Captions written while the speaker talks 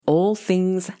all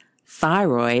things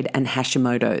thyroid and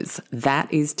Hashimotos.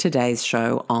 That is today's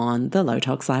show on the Low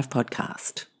Tox Life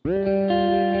podcast.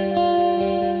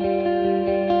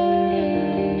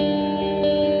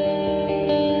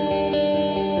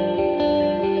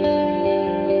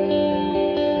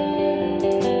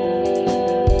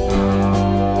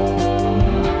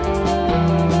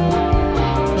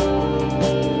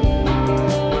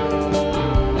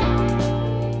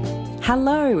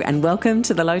 Hello and welcome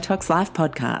to the Low Tox Life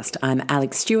podcast. I'm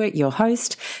Alex Stewart, your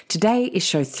host. Today is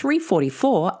show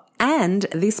 344 and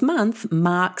this month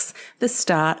marks the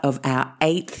start of our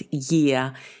 8th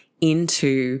year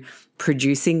into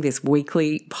producing this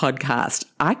weekly podcast.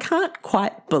 I can't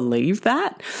quite believe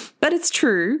that, but it's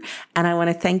true. And I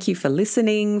want to thank you for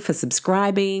listening, for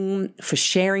subscribing, for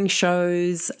sharing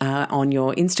shows on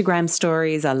your Instagram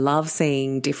stories. I love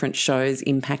seeing different shows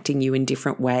impacting you in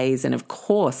different ways. And of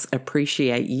course,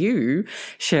 appreciate you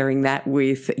sharing that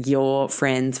with your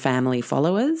friends, family,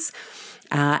 followers.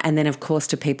 And then, of course,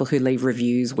 to people who leave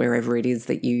reviews wherever it is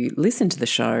that you listen to the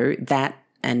show, that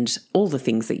and all the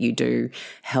things that you do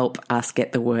help us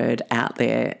get the word out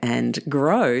there and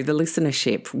grow the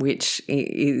listenership, which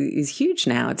is huge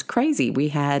now. It's crazy. We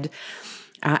had,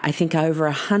 I think, over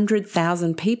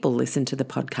 100,000 people listen to the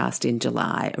podcast in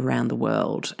July around the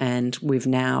world, and we've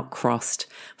now crossed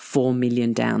 4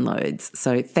 million downloads.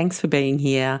 So thanks for being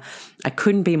here. I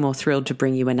couldn't be more thrilled to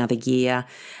bring you another year.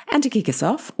 And to kick us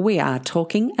off, we are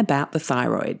talking about the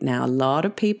thyroid. Now, a lot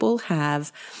of people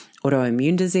have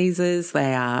autoimmune diseases.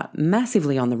 They are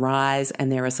massively on the rise,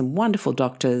 and there are some wonderful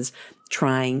doctors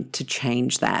trying to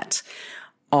change that.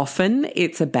 Often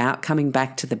it's about coming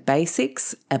back to the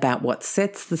basics, about what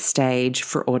sets the stage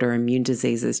for autoimmune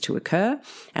diseases to occur.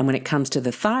 And when it comes to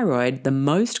the thyroid, the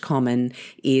most common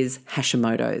is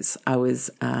Hashimoto's. I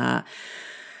was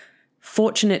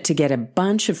fortunate to get a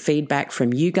bunch of feedback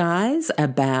from you guys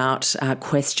about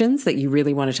questions that you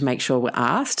really wanted to make sure were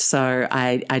asked. So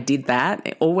I did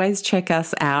that. Always check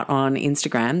us out on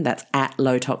Instagram. That's at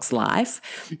Low Tox Life,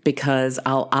 because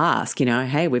I'll ask,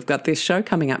 hey, we've got this show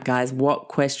coming up, guys. What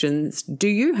questions do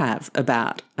you have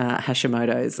about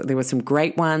Hashimoto's? There were some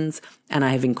great ones, and I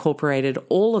have incorporated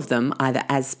all of them either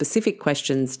as specific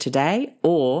questions today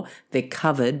or they're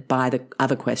covered by the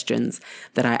other questions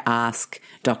that I ask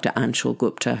Dr. Anshul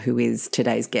Gupta, who is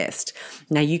today's guest.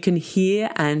 Now, you can hear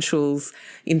Anshul's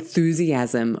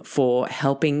enthusiasm for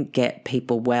helping get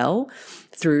people well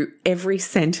through every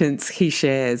sentence he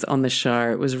shares on the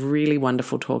show. It was really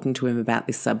wonderful talking to him about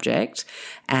this subject.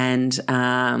 And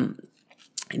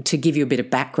to give you a bit of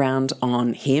background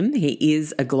on him, he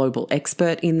is a global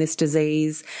expert in this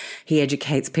disease. He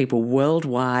educates people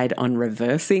worldwide on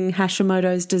reversing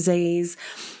Hashimoto's disease.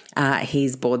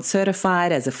 He's board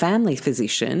certified as a family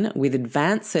physician with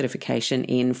advanced certification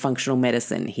in functional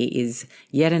medicine. He is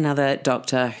yet another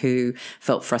doctor who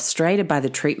felt frustrated by the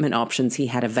treatment options he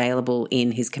had available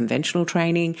in his conventional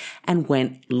training and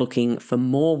went looking for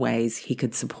more ways he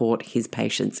could support his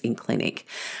patients in clinic.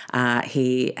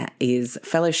 He is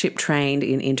fellowship trained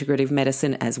in integrative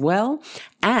medicine as well,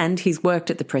 and he's worked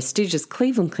at the prestigious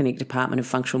Cleveland Clinic Department of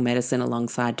Functional Medicine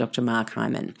alongside Dr. Mark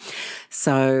Hyman.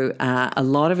 So a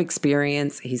lot of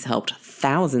experience. He's helped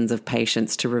thousands of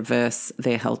patients to reverse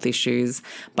their health issues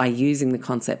by using the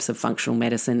concepts of functional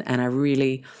medicine. And I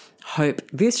really hope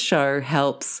this show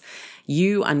helps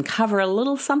you uncover a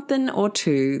little something or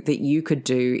two that you could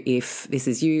do if this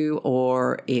is you,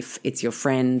 or if it's your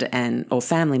friend or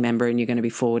family member and you're going to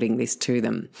be forwarding this to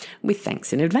them, with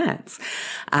thanks in advance.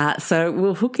 So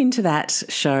we'll hook into that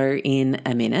show in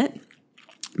a minute.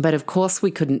 But of course,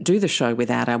 we couldn't do the show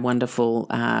without our wonderful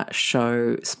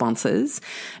show sponsors,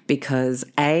 because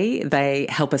A, they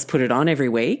help us put it on every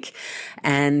week,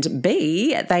 and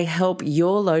B, they help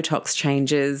your low tox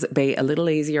changes be a little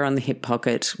easier on the hip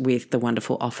pocket with the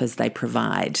wonderful offers they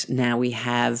provide. Now, we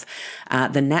have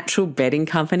the Natural Bedding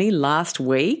Company last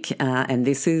week, and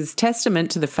this is testament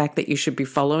to the fact that you should be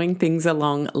following things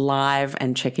along live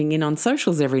and checking in on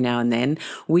socials every now and then.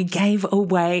 We gave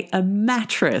away a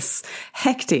mattress.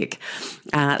 Hectic.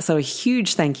 So a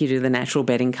huge thank you to the Natural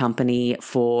Bedding Company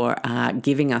for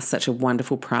giving us such a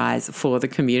wonderful prize for the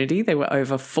community. There were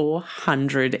over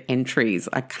 400 entries.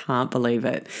 I can't believe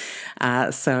it.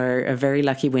 So a very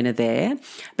lucky winner there.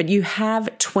 But you have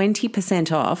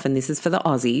 20% off, and this is for the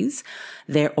Aussies,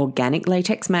 their organic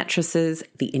latex mattresses,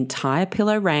 the entire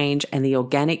pillow range, and the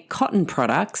organic cotton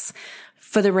products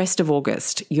for the rest of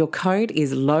August. Your code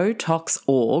is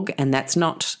LOWTOXORG, and that's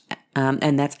not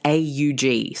and that's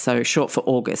AUG, so short for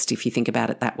August, if you think about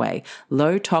it that way.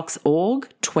 Low Tox Org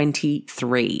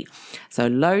 23. So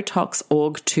Low Tox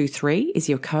Org 23 is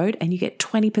your code, and you get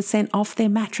 20% off their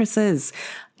mattresses.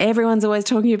 Everyone's always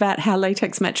talking about how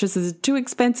latex mattresses are too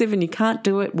expensive and you can't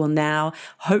do it. Well, now,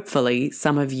 hopefully,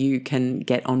 some of you can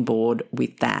get on board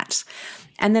with that.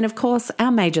 And then, of course,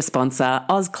 our major sponsor,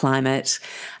 Oz Climate,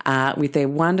 with their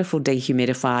wonderful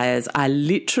dehumidifiers. I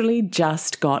literally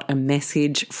just got a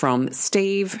message from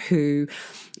Steve, who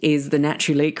is the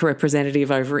Naturleak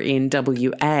representative over in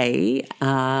WA,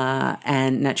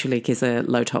 and Naturleak is a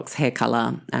low-tox hair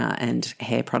colour and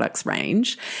hair products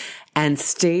range. And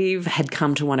Steve had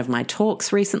come to one of my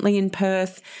talks recently in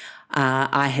Perth.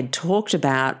 I had talked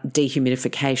about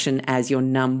dehumidification as your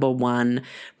number one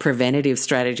preventative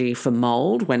strategy for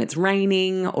mold when it's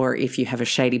raining, or if you have a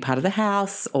shady part of the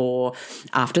house, or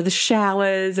after the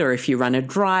showers, or if you run a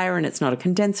dryer and it's not a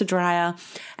condenser dryer.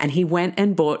 And he went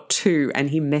and bought two, and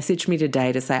he messaged me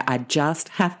today to say, I just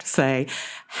have to say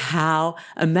how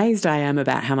amazed I am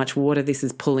about how much water this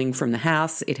is pulling from the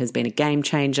house. It has been a game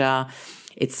changer.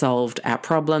 It solved our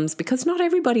problems because not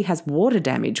everybody has water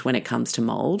damage when it comes to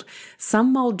mold.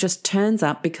 Some mold just turns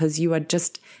up because you are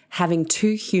just having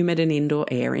too humid an indoor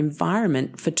air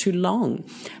environment for too long.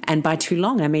 And by too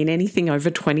long, I mean anything over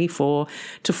 24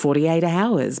 to 48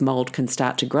 hours, mold can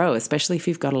start to grow, especially if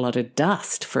you've got a lot of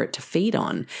dust for it to feed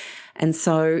on. And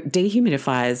so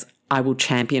dehumidifiers, I will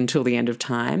champion till the end of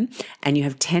time, and you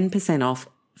have 10% off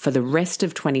for the rest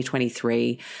of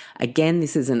 2023. Again,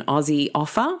 this is an Aussie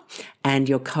offer, and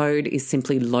your code is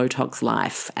simply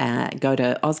LowToxLife. Go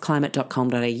to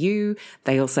ozclimate.com.au.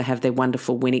 They also have their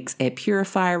wonderful Winix air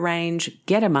purifier range.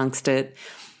 Get amongst it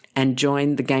and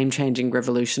join the game-changing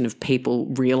revolution of people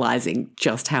realizing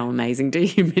just how amazing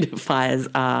dehumidifiers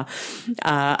are.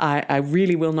 I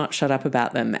really will not shut up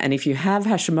about them. And if you have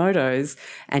Hashimotos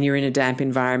and you're in a damp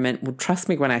environment, well, trust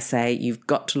me when I say you've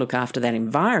got to look after that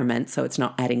environment so it's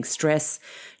not adding stress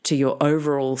to your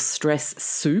overall stress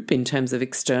soup in terms of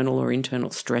external or internal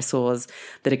stressors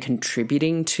that are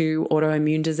contributing to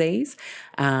autoimmune disease.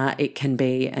 It can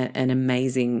be an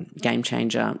amazing game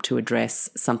changer to address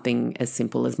something as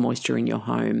simple as moisture in your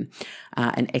home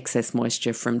and excess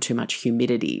moisture from too much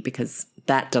humidity, because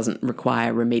that doesn't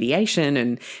require remediation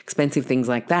and expensive things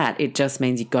like that. It just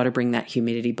means you've got to bring that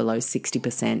humidity below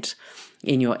 60%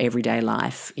 in your everyday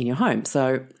life in your home.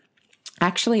 So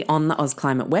actually, on the Oz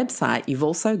Climate website, you've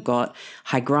also got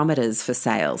hygrometers for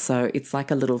sale. So it's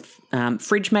like a little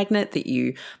fridge magnet that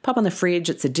you pop on the fridge.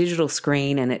 It's a digital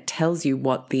screen, and it tells you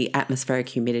what the atmospheric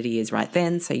humidity is right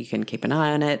then, so you can keep an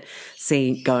eye on it,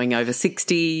 see going over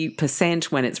 60%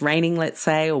 when it's raining, let's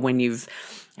say, or when you've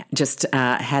just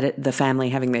had the family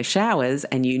having their showers,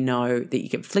 and you know that you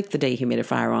can flick the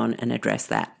dehumidifier on and address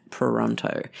that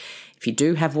pronto. If you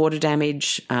do have water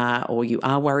damage or you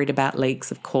are worried about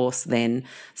leaks, of course, then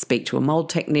speak to a mold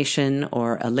technician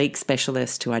or a leak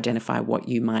specialist to identify what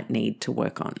you might need to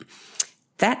work on.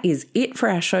 That is it for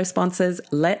our show sponsors.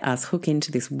 Let us hook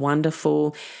into this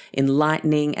wonderful,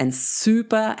 enlightening and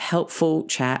super helpful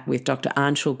chat with Dr.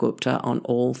 Anshul Gupta on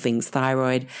all things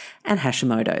thyroid and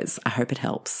Hashimoto's. I hope it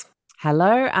helps.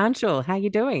 Hello, Anshul. How are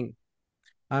you doing?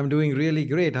 I'm doing really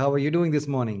great. How are you doing this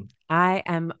morning? I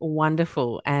am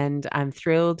wonderful, and I'm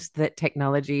thrilled that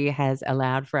technology has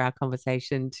allowed for our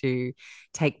conversation to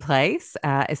take place,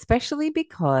 especially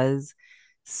because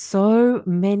so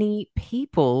many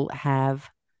people have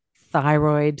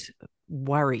thyroid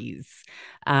worries,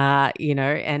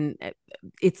 and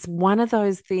it's one of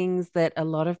those things that a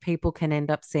lot of people can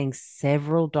end up seeing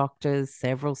several doctors,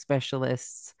 several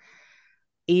specialists,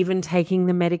 even taking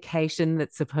the medication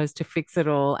that's supposed to fix it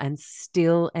all, and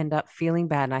still end up feeling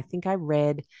bad. And I think I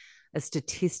read a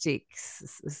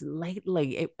statistics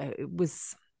lately. It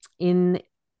was in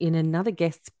another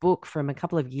guest's book from a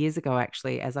couple of years ago,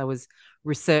 actually, as I was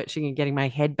researching and getting my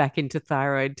head back into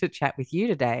thyroid to chat with you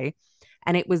today.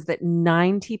 And it was that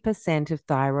 90% of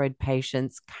thyroid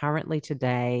patients currently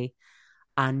today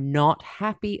are not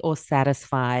happy or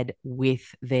satisfied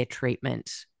with their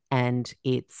treatment and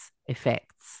its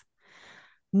effects.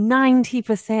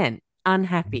 90%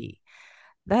 unhappy.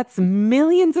 That's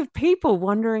millions of people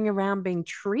wandering around being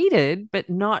treated, but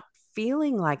not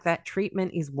feeling like that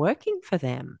treatment is working for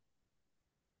them.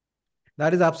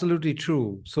 That is absolutely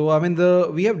true. So,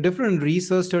 we have different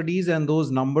research studies, and those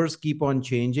numbers keep on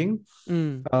changing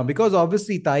because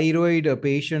obviously thyroid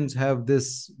patients have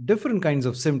this different kinds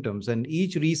of symptoms, and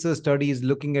each research study is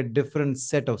looking at different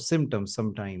set of symptoms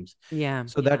sometimes. Yeah.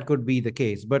 So that could be the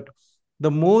case. But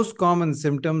The most common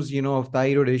symptoms, of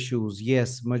thyroid issues,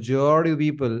 yes, majority of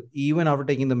people, even after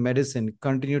taking the medicine,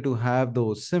 continue to have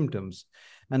those symptoms.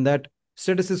 And that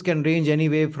statistics can range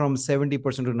anywhere from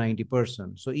 70% to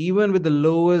 90%. So even with the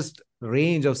lowest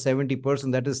range of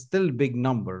 70%, that is still big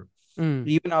number.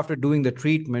 Even after doing the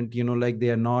treatment, like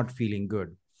they are not feeling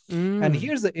good. And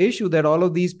here's the issue that all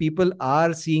of these people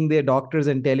are seeing their doctors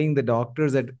and telling the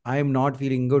doctors that I'm not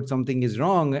feeling good, something is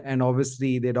wrong. And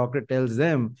obviously, the doctor tells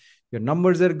them, your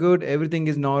numbers are good, everything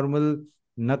is normal,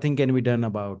 nothing can be done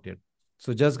about it.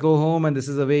 So just go home, and this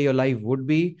is the way your life would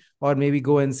be. Or maybe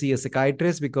go and see a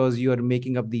psychiatrist because you are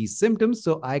making up these symptoms.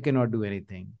 So I cannot do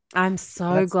anything. I'm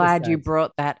so That's the glad you sad.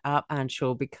 brought that up,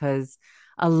 Anshul, because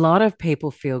a lot of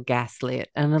people feel gaslit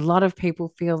and a lot of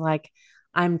people feel like,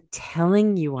 I'm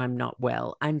telling you I'm not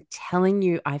well. I'm telling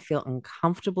you I feel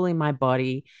uncomfortable in my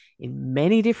body in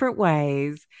many different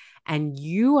ways. And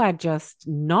you are just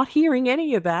not hearing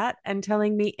any of that and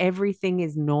telling me everything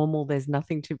is normal. There's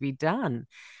nothing to be done.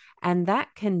 And that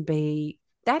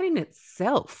in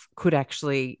itself could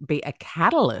actually be a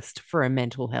catalyst for a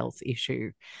mental health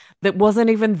issue that wasn't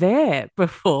even there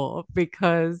before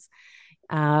because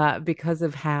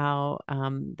of how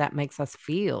that makes us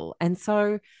feel. And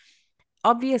so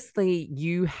obviously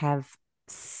you have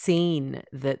seen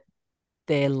that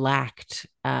there lacked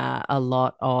a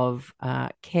lot of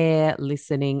care,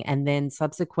 listening, and then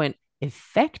subsequent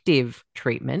effective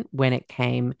treatment when it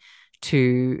came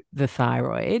to the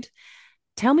thyroid.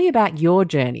 Tell me about your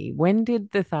journey. When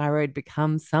did the thyroid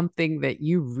become something that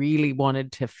you really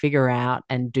wanted to figure out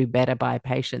and do better by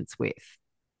patients with?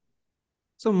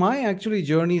 So my actually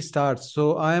journey starts.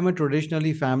 So I am a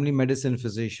traditionally family medicine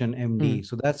physician, Mm, MD.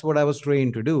 So that's what I was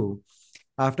trained to do.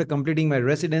 After completing my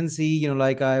residency,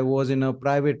 like I was in a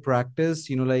private practice,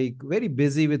 like very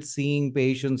busy with seeing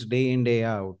patients day in, day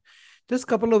out. Just a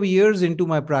couple of years into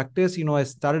my practice, I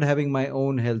started having my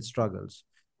own health struggles.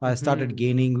 I started mhm,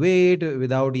 gaining weight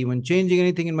without even changing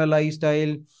anything in my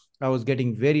lifestyle. I was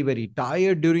getting very, very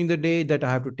tired during the day that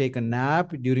I have to take a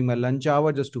nap during my lunch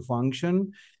hour just to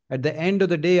function. At the end of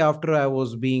the day, after I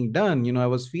was being done, I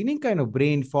was feeling kind of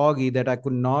brain foggy that I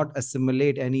could not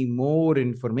assimilate any more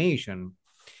information.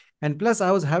 And plus, I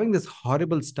was having this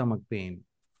horrible stomach pain.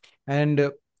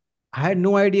 And I had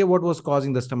no idea what was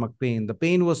causing the stomach pain. The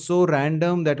pain was so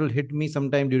random that will hit me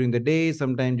sometime during the day,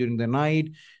 sometime during the night.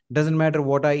 Doesn't matter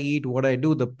what I eat, what I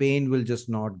do, the pain will just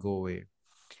not go away.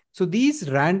 So these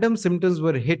random symptoms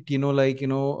were hit,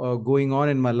 going on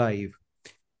in my life.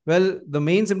 Well, the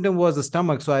main symptom was the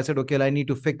stomach. So I said, okay, well, I need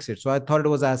to fix it. So I thought it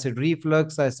was acid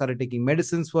reflux. I started taking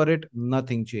medicines for it.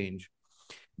 Nothing changed.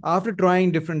 After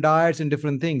trying different diets and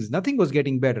different things, nothing was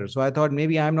getting better. So I thought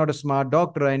maybe I'm not a smart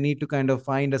doctor. I need to kind of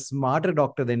find a smarter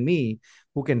doctor than me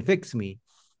who can fix me.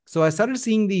 So I started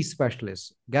seeing these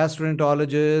specialists,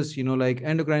 gastroenterologists, like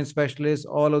endocrine specialists,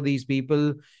 all of these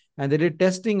people. And they did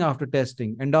testing after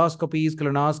testing, endoscopies,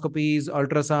 colonoscopies,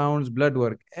 ultrasounds, blood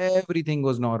work. Everything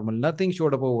was normal. Nothing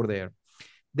showed up over there.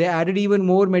 They added even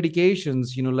more medications,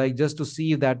 like just to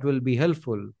see if that will be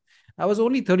helpful. I was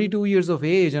only 32 years of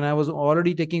age and I was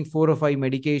already taking 4 or 5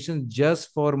 medications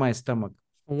just for my stomach.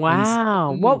 And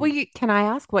wow. What still were you, can I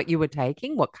ask what you were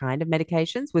taking? What kind of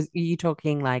medications? Was you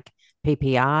talking like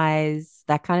PPIs,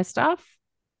 that kind of stuff?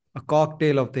 a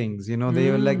cocktail of things. They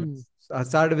were like, Mm, I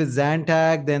started with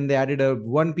Zantac, then they added a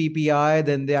one PPI,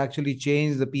 then they actually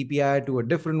changed the PPI to a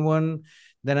different one.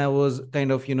 Then I was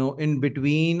kind of, in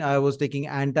between, I was taking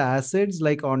antacids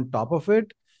like on top of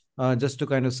it. Just to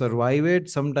kind of survive it.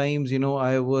 Sometimes,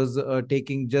 I was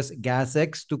taking just Gas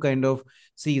X to kind of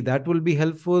see if that will be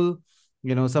helpful.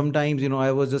 Sometimes,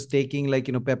 I was just taking like,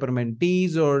 peppermint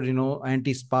teas or,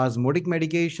 antispasmodic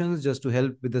medications just to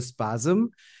help with the spasm.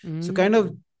 So kind of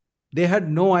mm. they had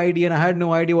no idea and I had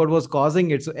no idea what was causing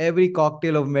it. So every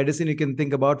cocktail of medicine you can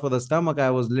think about for the stomach,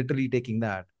 I was literally taking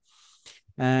that.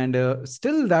 And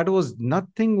still that was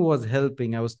nothing was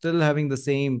helping. I was still having the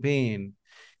same pain.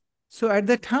 So at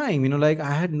that time, like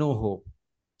I had no hope,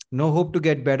 no hope to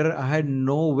get better. I had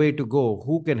no way to go.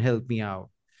 Who can help me out?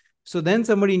 So then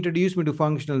somebody introduced me to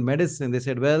functional medicine. They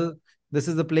said, well, this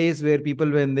is the place where people,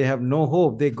 when they have no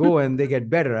hope, they go and they get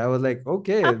better. I was like,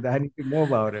 okay, I need to know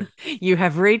about it. You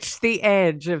have reached the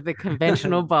edge of the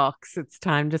conventional box. It's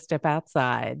time to step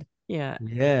outside. Yeah.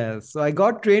 Yeah, so I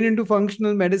got trained into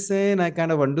functional medicine. I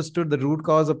kind of understood the root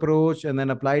cause approach and then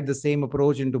applied the same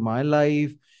approach into my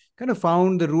life. Kind of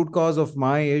found the root cause of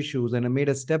my issues and I made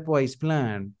a stepwise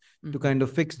plan to Mhm. kind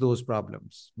of fix those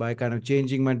problems by kind of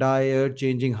changing my diet,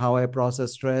 changing how I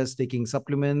process stress, taking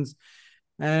supplements.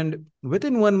 And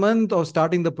within 1 month of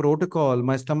starting the protocol,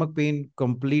 my stomach pain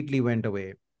completely went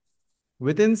away.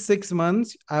 Within 6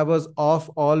 months, I was off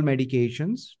all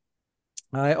medications.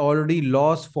 I already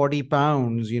lost 40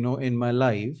 pounds, in my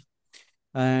life.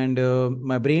 And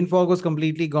my brain fog was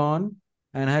completely gone.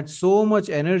 And I had so much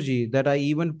energy that I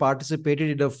even participated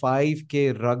in a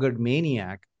 5K rugged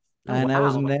maniac. Oh, And I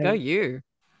was wow. Go never, you.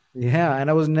 yeah, and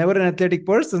I was never an athletic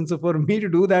person. So for me to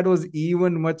do that was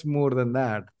even much more than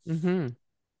that. Mm-hmm.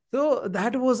 So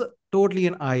that was totally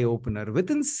an eye opener.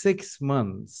 Within 6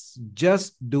 months,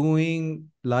 just doing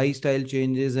lifestyle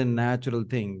changes and natural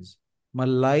things, my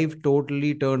life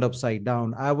totally turned upside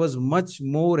down. I was much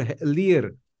more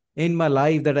healthier in my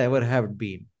life that I ever have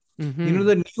been. Mm-hmm.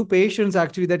 The new patients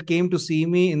actually that came to see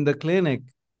me in the clinic,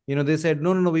 they said,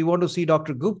 no, no, no, we want to see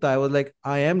Dr. Gupta. I was like,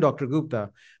 I am Dr. Gupta.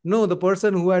 No, the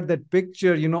person who had that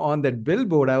picture, on that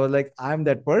billboard, I was like, I'm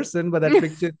that person, but that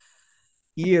picture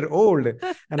year old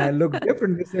and I look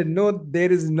different. They said, no,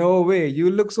 there is no way.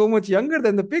 You look so much younger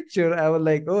than the picture. I was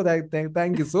like, oh,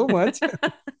 thank you so much.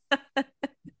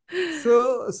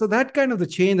 So that kind of the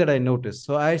change that I noticed.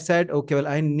 So I said, okay, well,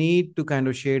 I need to kind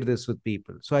of share this with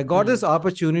people. So I got Mm. this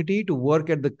opportunity to work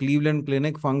at the Cleveland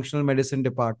Clinic Functional Medicine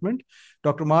Department.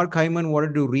 Dr. Mark Hyman wanted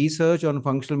to do research on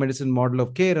functional medicine model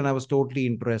of care, and I was totally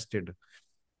interested.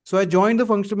 So I joined the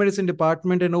functional medicine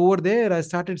department, and over there, I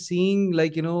started seeing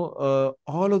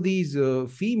all of these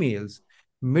females,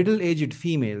 middle-aged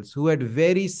females who had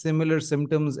very similar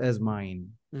symptoms as mine.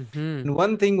 Mm-hmm. And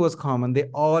one thing was common: they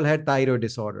all had thyroid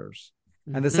disorders.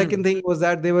 And the Mm-hmm. second thing was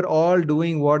that they were all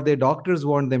doing what their doctors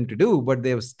want them to do, but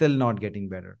they were still not getting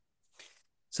better.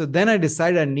 So then I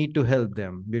decided I need to help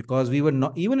them because we were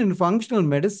not, even in functional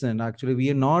medicine, actually,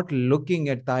 we are not looking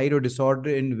at thyroid disorder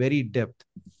in very depth.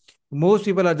 Most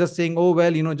people are just saying, oh,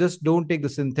 well, just don't take the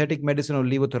synthetic medicine or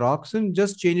levothyroxine,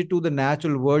 just change it to the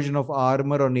natural version of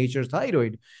Armor or Nature's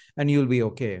Thyroid, and you'll be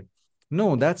okay.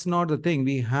 No, that's not the thing.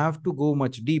 We have to go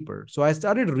much deeper. So I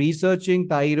started researching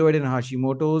thyroid and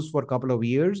Hashimoto's for a couple of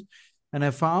years, and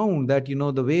I found that,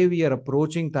 the way we are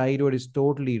approaching thyroid is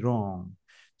totally wrong.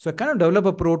 So I kind of developed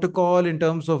a protocol in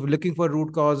terms of looking for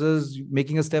root causes,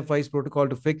 making a stepwise protocol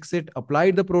to fix it,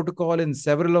 applied the protocol in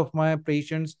several of my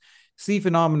patients, see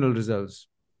phenomenal results.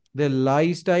 Their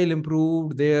lifestyle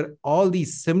improved, their all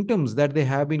these symptoms that they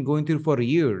have been going through for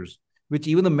years, which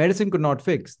even the medicine could not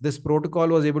fix, this protocol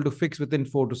was able to fix within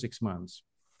 4 to 6 months.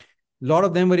 A lot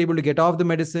of them were able to get off the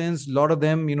medicines. A lot of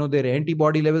them, their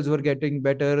antibody levels were getting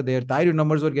better, their thyroid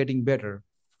numbers were getting better.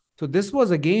 So this was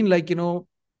again like,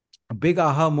 a big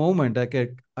aha moment. Like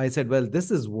I said, well, this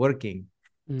is working.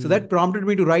 So Mm. that prompted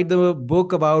me to write the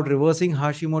book about reversing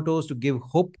Hashimoto's, to give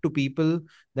hope to people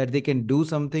that they can do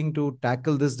something to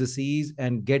tackle this disease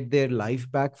and get their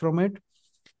life back from it.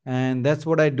 And that's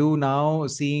what I do now,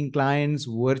 seeing clients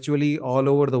virtually all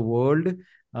over the world,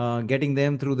 getting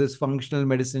them through this functional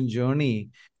medicine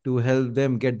journey to help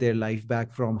them get their life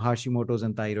back from Hashimoto's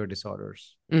and thyroid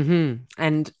disorders. Mm-hmm.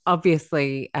 And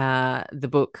obviously, the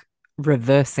book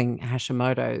Reversing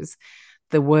Hashimoto's,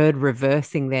 the word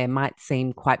reversing there might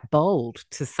seem quite bold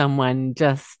to someone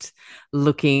just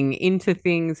looking into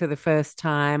things for the first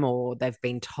time, or they've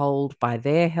been told by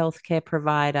their healthcare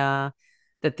provider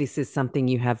that this is something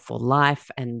you have for life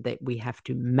and that we have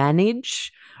to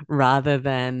manage rather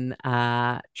than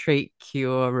treat,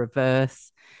 cure,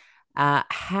 reverse.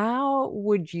 How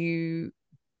would you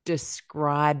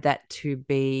describe that to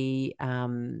be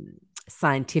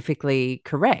scientifically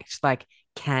correct? Like,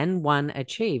 can one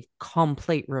achieve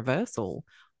complete reversal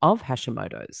of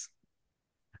Hashimoto's?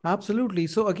 Absolutely.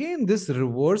 So again, this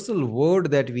reversal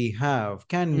word that we have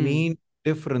can Mm. mean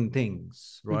different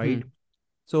things, Mm-hmm. right?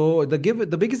 So the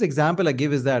biggest example I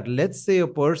give is that, let's say a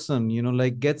person,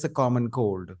 like gets a common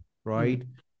cold, Mm. right?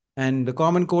 And the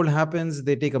common cold happens,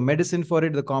 they take a medicine for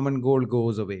it, the common cold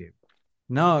goes away.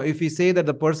 Now, if we say that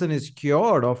the person is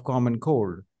cured of common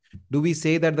cold, do we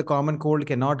say that the common cold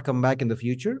cannot come back in the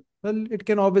future? Well, it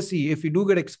can obviously, if you do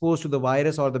get exposed to the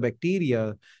virus or the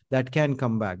bacteria, that can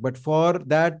come back. But for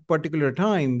that particular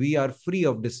time, we are free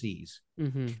of disease.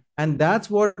 Mm-hmm. And that's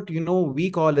what, we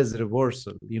call as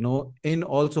reversal, in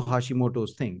also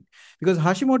Hashimoto's thing. Because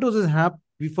Hashimoto's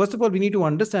is first of all, we need to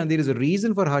understand there is a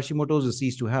reason for Hashimoto's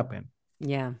disease to happen.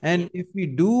 Yeah. And if we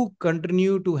do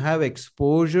continue to have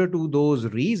exposure to those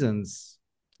reasons,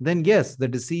 then yes, the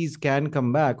disease can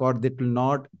come back or it will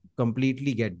not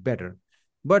completely get better.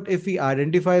 But if we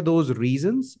identify those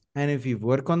reasons and if we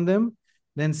work on them,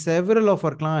 then several of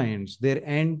our clients, their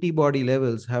antibody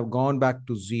levels have gone back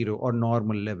to zero or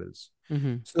normal levels.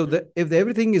 Mm-hmm. So if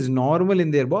everything is normal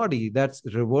in their body, that's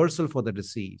reversal for the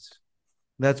disease.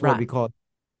 That's what Right. we call.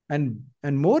 And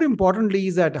more importantly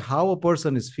is that how a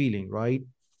person is feeling, right?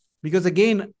 Because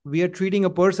again, we are treating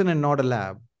a person and not a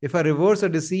lab. If I reverse a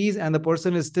disease and the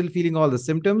person is still feeling all the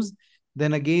symptoms,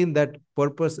 then again that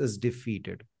purpose is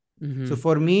defeated. So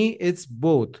for me, it's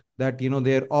both that,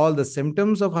 they're all the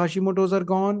symptoms of Hashimoto's are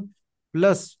gone,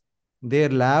 plus their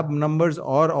lab numbers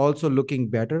are also looking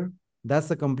better. That's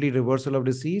the complete reversal of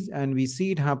disease. And we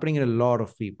see it happening in a lot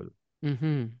of people.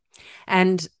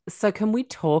 And so, can we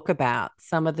talk about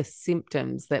some of the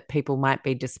symptoms that people might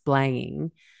be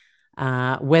displaying,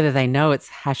 whether they know it's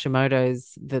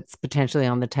Hashimoto's that's potentially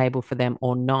on the table for them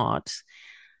or not,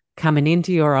 coming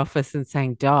into your office and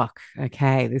saying, Doc,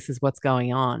 okay, this is what's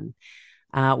going on.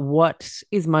 What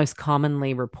is most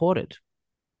commonly reported?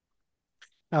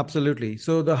 Absolutely.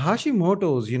 So the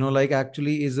Hashimoto's, like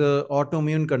actually is a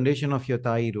autoimmune condition of your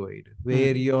thyroid,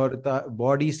 where your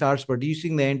body starts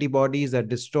producing the antibodies that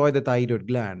destroy the thyroid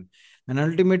gland, and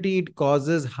ultimately it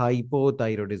causes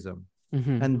hypothyroidism.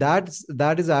 And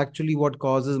that is actually what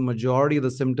causes majority of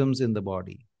the symptoms in the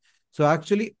body. So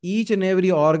actually each and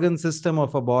every organ system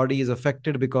of a body is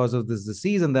affected because of this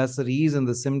disease, and that's the reason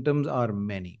the symptoms are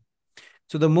many.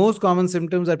 So the most common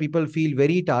symptoms are people feel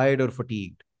very tired or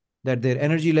fatigued, that their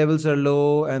energy levels are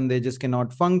low and they just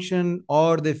cannot function,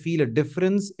 or they feel a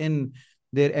difference in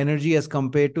their energy as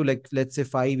compared to, like, let's say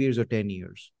 5 years or 10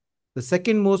 years. The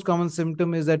second most common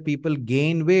symptom is that people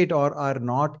gain weight or are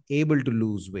not able to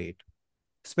lose weight.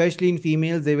 Especially in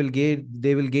females, they will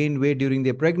gain weight during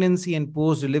their pregnancy, and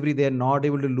post delivery they are not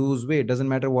able to lose weight. Doesn't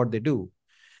matter what they do.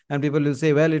 And people will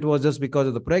say, well, it was just because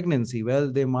of the pregnancy.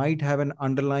 Well, they might have an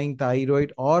underlying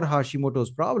thyroid or Hashimoto's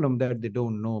problem that they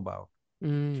don't know about.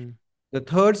 The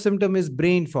third symptom is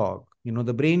brain fog.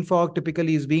 The brain fog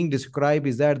typically is being described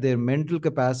is that their mental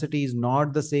capacity is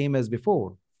not the same as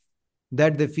before.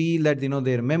 That they feel that,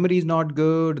 their memory is not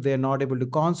good, they're not able to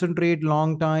concentrate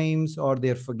long times, or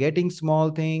they're forgetting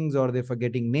small things, or they're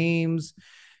forgetting names.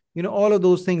 All of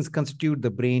those things constitute the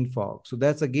brain fog. So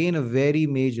that's again a very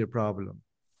major problem.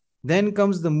 Then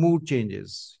comes the mood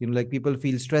changes. Like people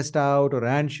feel stressed out or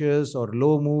anxious or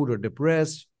low mood or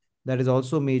depressed. That is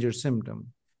also a major symptom.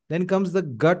 Then comes the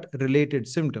gut related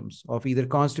symptoms of either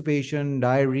constipation,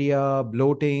 diarrhea,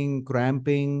 bloating,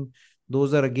 cramping.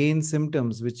 Those are again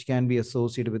symptoms which can be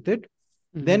associated with it.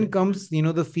 Then comes,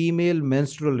 the female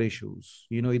menstrual issues,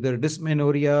 either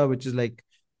dysmenorrhea, which is like,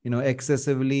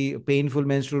 excessively painful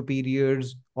menstrual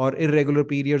periods, or irregular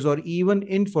periods, or even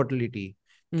infertility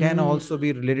can also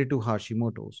be related to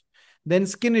Hashimoto's. Then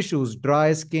skin issues,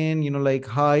 dry skin, like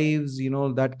hives,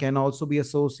 that can also be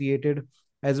associated,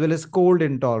 as well as cold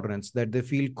intolerance, that they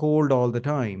feel cold all the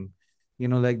time.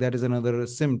 Like that is another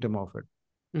symptom of it.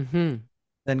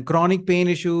 Then chronic pain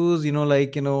issues,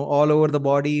 like, all over the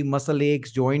body, muscle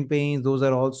aches, joint pains, those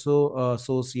are also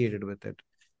associated with it.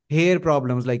 Hair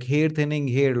problems like hair thinning,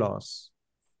 hair loss.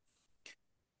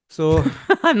 So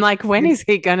I'm like, when is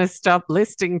he going to stop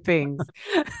listing things?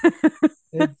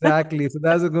 exactly. So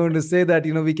that's going to say that,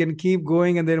 we can keep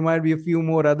going and there might be a few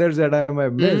more others that I might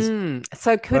have missed.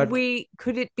 So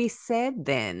could it be said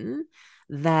then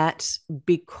that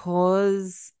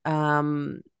because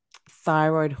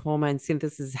thyroid hormone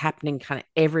synthesis is happening kind of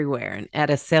everywhere and at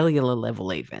a cellular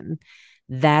level even,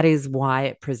 that is why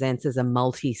it presents as a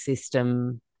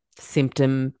multi-system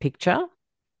symptom picture?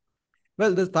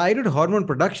 Well, the thyroid hormone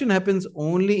production happens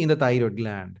only in the thyroid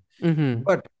gland.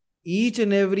 But each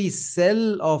and every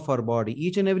cell of our body,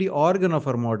 each and every organ of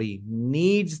our body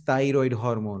needs thyroid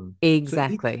hormone.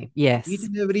 Exactly. So each Yes.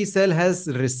 and every cell has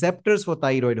receptors for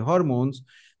thyroid hormones.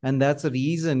 And that's the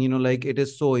reason, like it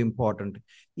is so important.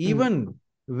 Even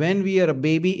when we are a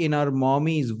baby in our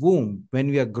mommy's womb, when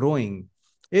we are growing,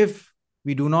 if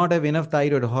we do not have enough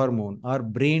thyroid hormone, our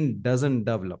brain doesn't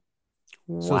develop.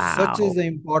 So such is Wow. the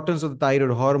importance of the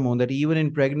thyroid hormone that even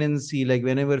in pregnancy, like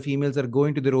whenever females are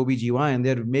going to their OBGYN,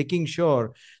 they're making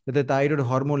sure that the thyroid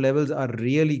hormone levels are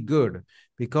really good,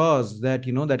 because that,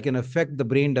 that can affect the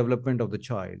brain development of the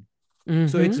child.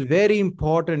 So it's very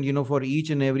important, for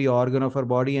each and every organ of our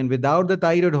body. And without the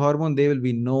thyroid hormone, there will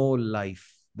be no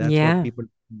life. That's what Yeah. people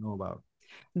know about.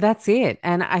 That's it.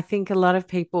 And I think a lot of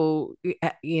people,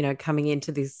 coming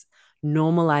into this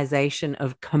normalization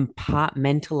of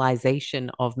compartmentalization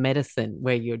of medicine,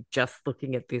 where you're just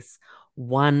looking at this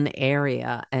one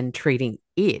area and treating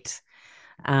it.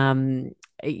 Um,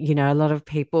 a lot of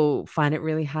people find it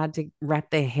really hard to wrap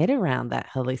their head around that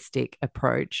holistic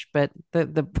approach. But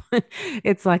the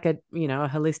it's like a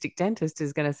holistic dentist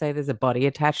is going to say there's a body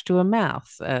attached to a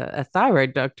mouth. A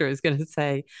thyroid doctor is going to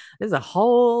say there's a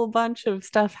whole bunch of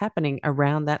stuff happening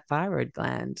around that thyroid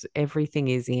gland. Everything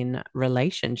is in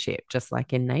relationship, just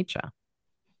like in nature.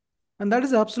 And that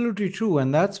is absolutely true.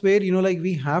 And that's where, like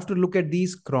we have to look at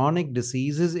these chronic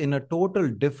diseases in a total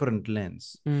different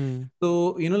lens.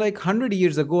 So, like 100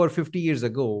 years ago or 50 years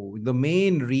ago, the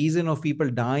main reason of people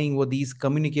dying were these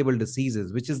communicable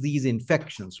diseases, which is these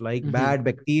infections like bad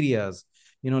bacterias,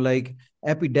 like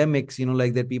epidemics,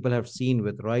 like that people have seen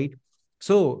with, right?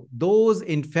 So those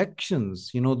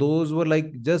infections, those were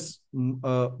like just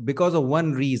because of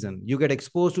one reason. You get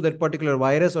exposed to that particular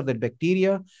virus or that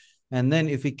bacteria, and then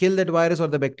if we kill that virus or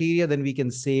the bacteria, then we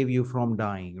can save you from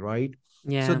dying, right?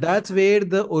 So Yeah. that's where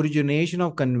the origination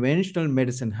of conventional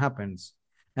medicine happens.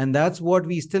 And that's what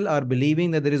we still are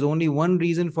believing, that there is only one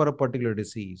reason for a particular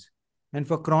disease. And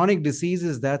for chronic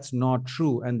diseases, that's not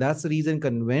true. And that's the reason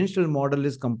conventional model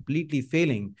is completely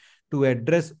failing to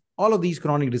address all of these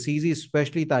chronic diseases,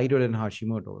 especially thyroid and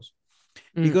Hashimoto's,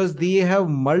 because they have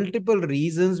multiple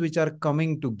reasons which are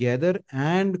coming together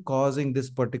and causing this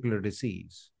particular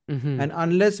disease. And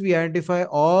unless we identify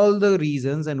all the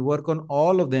reasons and work on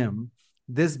all of them,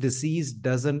 this disease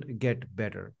doesn't get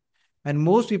better. And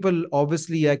most people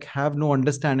obviously like have no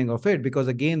understanding of it, because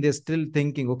again they're still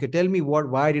thinking, okay, tell me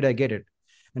why did I get it,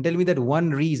 and tell me that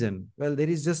one reason. Well, there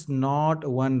is just not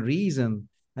one reason.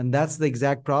 And that's the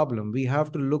exact problem. We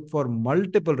have to look for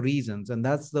multiple reasons. And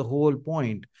that's the whole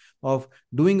point of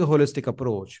doing a holistic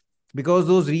approach, because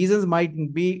those reasons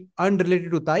might be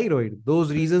unrelated to thyroid.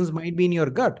 Those reasons might be in your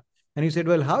gut. And you said,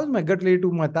 well, how is my gut related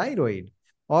to my thyroid?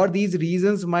 Or these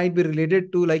reasons might be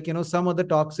related to, like, some other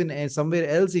toxin somewhere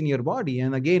else in your body.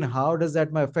 And again, how does that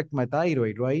affect my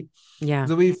thyroid, right? Yeah.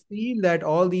 So we feel that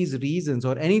all these reasons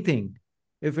or anything,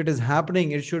 if it is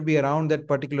happening, it should be around that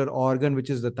particular organ, which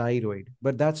is the thyroid.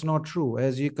 But that's not true.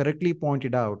 As you correctly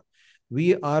pointed out,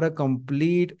 we are a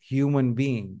complete human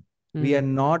being. We are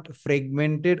not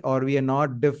fragmented, or we are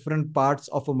not different parts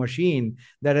of a machine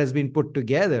that has been put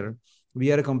together.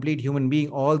 We are a complete human being.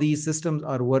 All these systems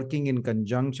are working in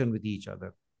conjunction with each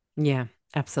other. Yeah,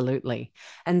 absolutely.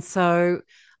 And so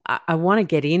I want to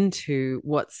get into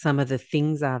what some of the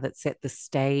things are that set the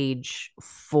stage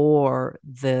for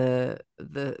the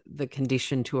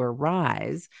condition to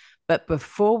arise. But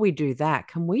before we do that,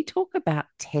 can we talk about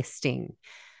testing?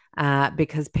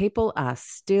 Because people are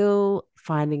still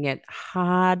finding it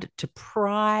hard to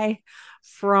pry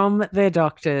from their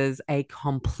doctors a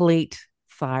complete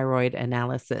thyroid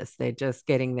analysis. They're just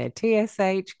getting their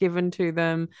TSH given to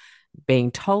them,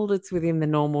 being told it's within the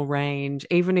normal range,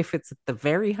 even if it's at the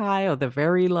very high or the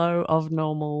very low of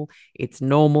normal, it's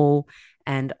normal,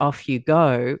 and off you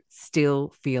go,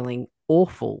 still feeling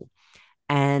awful.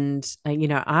 And,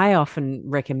 I often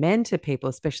recommend to people,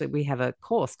 especially we have a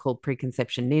course called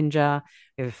Preconception Ninja.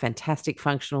 We have a fantastic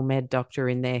functional med doctor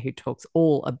in there who talks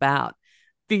all about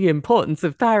the importance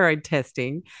of thyroid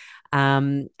testing.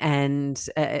 And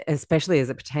especially as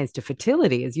it pertains to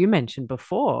fertility, as you mentioned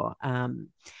before.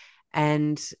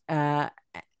 And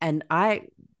I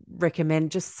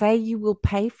recommend just say you will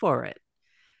pay for it.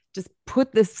 Just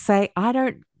put this, say, I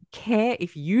don't care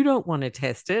if you don't want to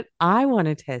test it. I want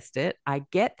to test it. I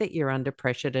get that you're under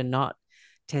pressure to not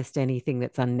test anything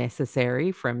that's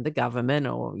unnecessary from the government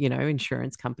or,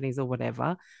 insurance companies or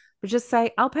whatever. But just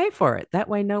say, I'll pay for it. That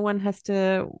way, no one has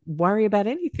to worry about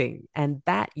anything. And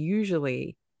that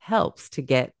usually helps to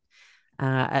get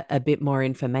a bit more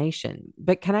information.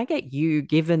 But can I get you,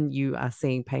 given you are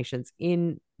seeing patients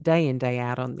in, day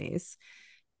out on this,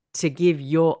 to give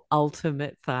your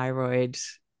ultimate thyroid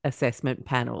assessment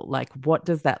panel? Like, what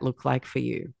does that look like for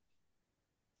you?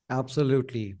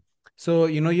 Absolutely. So,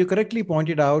 you correctly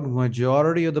pointed out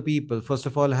majority of the people, first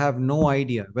of all, have no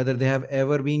idea whether they have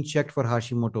ever been checked for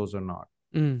Hashimoto's or not.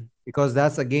 Because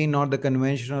that's again not the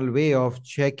conventional way of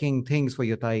checking things for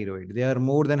your thyroid. They are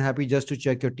more than happy just to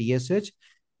check your TSH,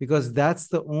 because that's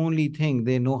the only thing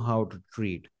they know how to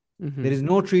treat. There is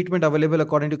no treatment available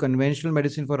according to conventional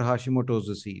medicine for Hashimoto's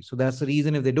disease. So that's the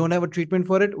reason, if they don't have a treatment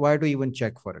for it, why do you even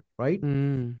check for it, right?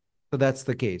 So that's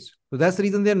the case. So that's the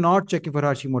reason they're not checking for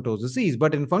Hashimoto's disease.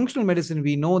 But in functional medicine,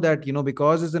 we know that,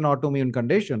 because it's an autoimmune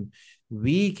condition,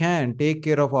 we can take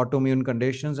care of autoimmune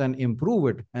conditions and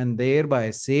improve it, and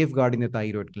thereby safeguarding the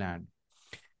thyroid gland.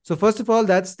 So first of all,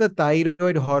 that's the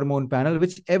thyroid hormone panel,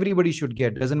 which everybody should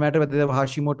get. Doesn't matter whether they have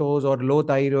Hashimoto's or low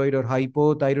thyroid or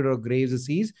hypothyroid or Graves'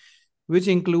 disease, which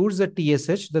includes the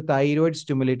TSH, the thyroid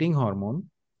stimulating hormone.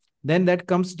 Then that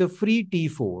comes the free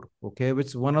T4, okay, which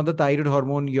is one of the thyroid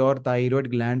hormone your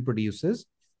thyroid gland produces.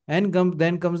 And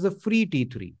then comes the free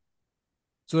T3.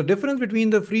 So the difference between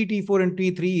the free T4 and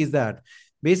T3 is that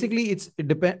basically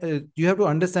you have to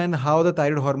understand how the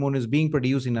thyroid hormone is being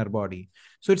produced in our body.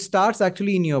 So it starts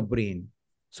actually in your brain.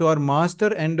 So our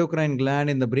master endocrine gland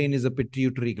in the brain is a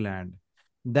pituitary gland.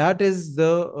 that is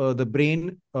the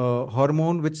brain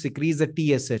hormone which secretes the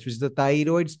TSH, which is the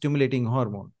thyroid stimulating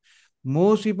hormone.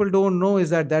 Most people don't know is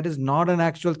that that is not an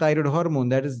actual thyroid hormone.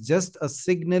 That is just a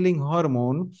signaling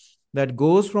hormone that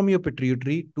goes from your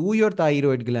pituitary to your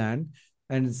thyroid gland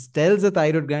and tells the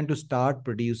thyroid gland to start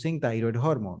producing thyroid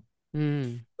hormone.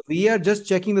 Mm. We are just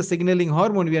checking the signaling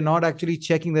hormone. We are not actually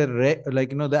checking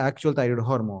the actual thyroid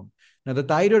hormone. Now the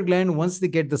thyroid gland, once they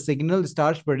get the signal,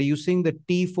 starts producing the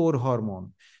T4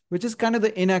 hormone, which is kind of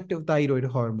the inactive thyroid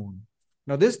hormone.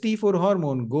 Now this T4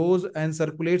 hormone goes and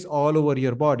circulates all over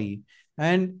your body,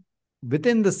 and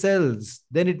within the cells,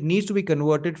 then it needs to be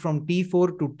converted from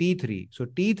T4 to T3. So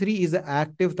T3 is the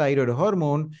active thyroid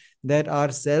hormone that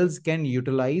our cells can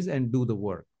utilize and do the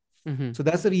work. Mm-hmm. So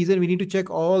that's the reason we need to check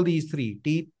all these three,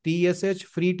 TSH,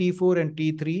 free T4 and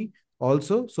T3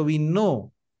 also. So we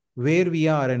know where we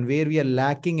are and where we are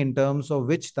lacking in terms of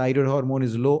which thyroid hormone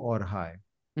is low or high.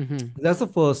 Mm-hmm. That's the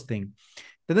first thing.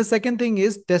 Then the second thing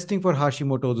is testing for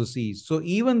Hashimoto's disease. So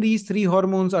even these three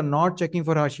hormones are not checking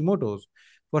for Hashimoto's.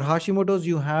 For Hashimoto's,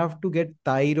 you have to get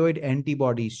thyroid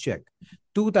antibodies checked.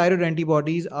 Two thyroid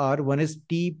antibodies are, one is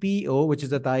TPO, which is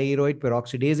the thyroid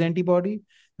peroxidase antibody,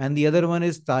 and the other one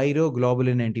is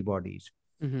thyroglobulin antibodies.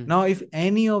 Mm-hmm. Now, if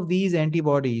any of these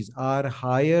antibodies are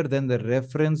higher than the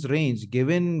reference range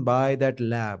given by that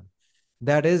lab,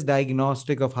 that is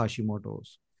diagnostic of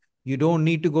Hashimoto's. You don't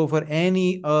need to go for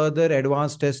any other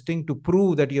advanced testing to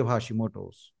prove that you have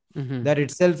Hashimoto's. Mm-hmm. That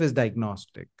itself is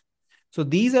diagnostic. So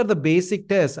these are the basic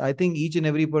tests I think each and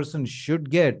every person should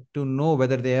get to know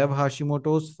whether they have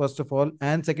Hashimoto's, first of all,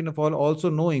 and second of all, also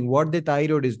knowing what the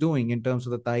thyroid is doing in terms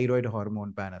of the thyroid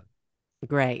hormone panel.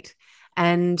 Great.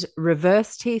 And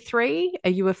reverse T3, are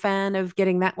you a fan of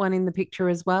getting that one in the picture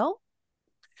as well?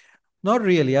 Not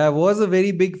really. I was a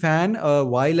very big fan a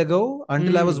while ago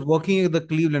until I was Mm. working at the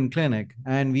Cleveland Clinic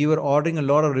and we were ordering a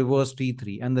lot of reverse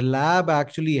T3. And the lab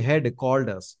actually head called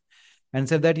us and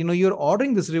said that, you're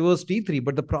ordering this reverse T3,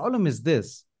 but the problem is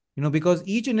this, because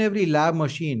each and every lab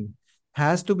machine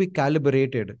has to be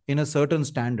calibrated in a certain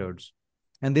standards.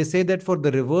 And they say that for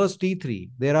the reverse T3,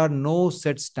 there are no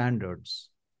set standards.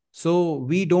 So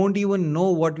we don't even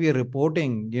know what we are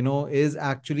reporting, is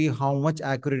actually how much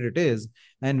accurate it is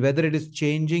and whether it is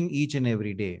changing each and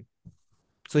every day.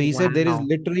 So he said there is Wow.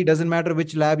 literally doesn't matter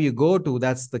which lab you go to,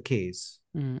 that's the case.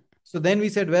 Mm. So then we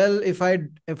said, well, if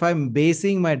I'm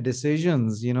basing my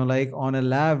decisions, like on a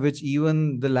lab, which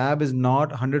even the lab is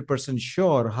not 100%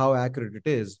 sure how accurate it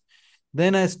is,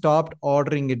 then I stopped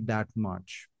ordering it that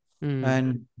much. Mm.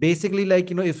 And basically,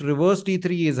 like, if reverse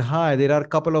T3 is high, there are a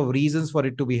couple of reasons for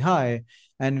it to be high.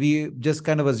 And we just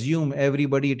kind of assume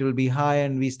everybody it will be high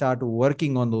and we start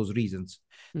working on those reasons.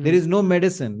 There Mm. is no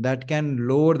medicine that can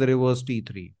lower the reverse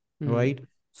T3, Mm. right?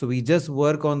 So we just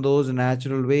work on those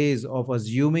natural ways of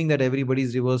assuming that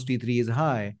everybody's reverse T3 is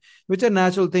high, which are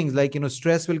natural things like,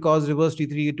 stress will cause reverse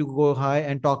T3 to go high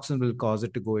and toxin will cause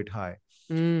it to go it high.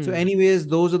 So, Mm. anyways,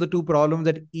 those are the two problems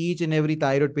that each and every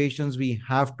thyroid patients we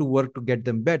have to work to get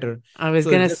them better. I was So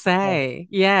going it's to just say,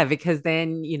 yeah, because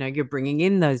then, you're bringing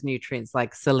in those nutrients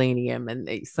like selenium.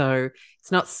 So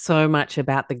it's not so much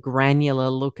about the granular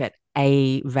look at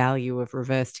a value of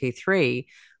reverse T3,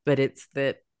 but it's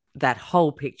that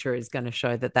whole picture is going to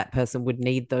show that that person would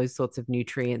need those sorts of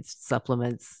nutrients,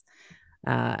 supplements,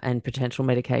 and potential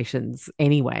medications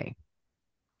anyway.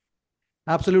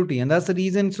 absolutely. And that's the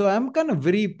reason. So I'm kind of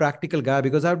very practical guy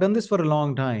because I've done this for a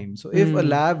long time. So if a Mm.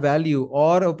 lab value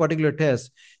or a particular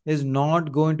test is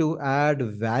not going to add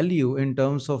value in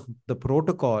terms of the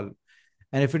protocol,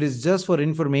 and if it is just for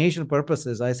information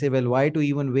purposes, I say, well, why to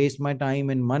even waste my time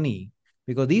and money?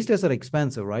 Because these tests are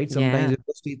expensive, right? Sometimes Yeah. if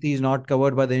the CT is not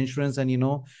covered by the insurance and you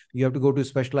have to go to a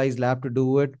specialized lab to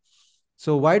do it.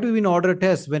 So why do we even order a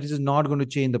test when it is not going to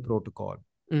change the protocol?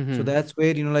 So Mm-hmm. that's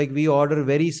where, like we order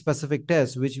very specific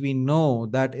tests, which we know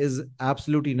that is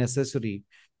absolutely necessary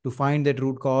to find that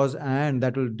root cause. And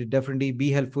that will definitely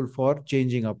be helpful for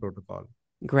changing our protocol.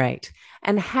 Great.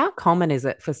 And how common is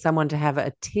it for someone to have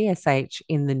a TSH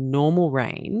in the normal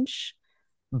range,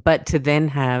 but to then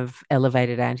have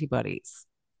elevated antibodies?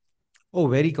 Oh,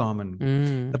 very common. The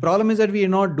Mm. problem is that we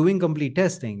are not doing complete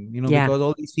testing, Yeah. because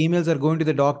all these females are going to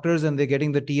the doctors and they're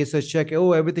getting the TSH check.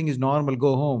 Oh, everything is normal,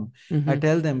 go home. I Mm-hmm.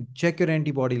 tell them, check your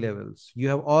antibody levels. You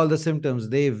have all the symptoms,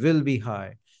 they will be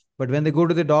high. But when they go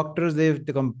to the doctors, they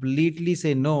completely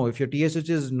say, no, if your TSH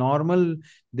is normal,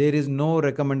 there is no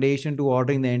recommendation to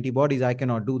ordering the antibodies. I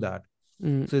cannot do that.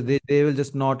 Mm. So they will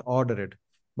just not order it.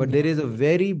 But there Yeah. is a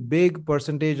very big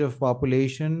percentage of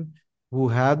population who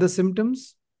have the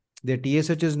symptoms their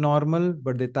TSH is normal,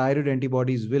 but the thyroid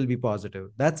antibodies will be positive.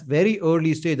 That's very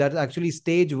early stage. That's actually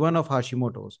stage 1 of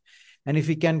Hashimoto's. And if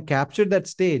we can capture that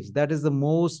stage, that is the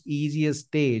most easiest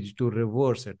stage to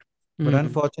reverse it. But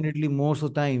unfortunately, most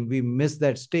of the time we miss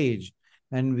that stage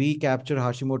and we capture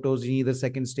Hashimoto's in either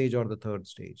second stage or the third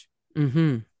stage.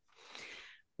 Mm-hmm.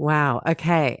 Wow.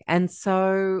 Okay. And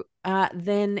so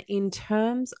then, in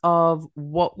terms of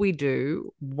what we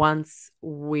do once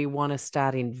we want to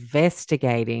start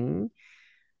investigating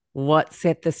what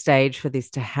set the stage for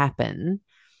this to happen,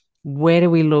 where do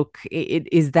we look?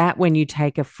 Is that when you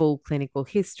take a full clinical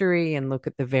history and look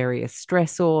at the various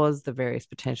stressors, the various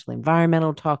potential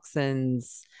environmental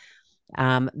toxins?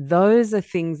 Those are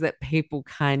things that people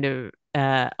kind of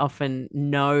often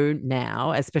know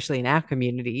now, especially in our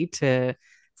community, to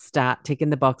start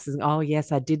ticking the boxes. Oh,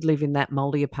 yes, I did live in that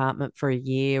moldy apartment for a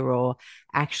year, or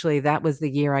actually, that was the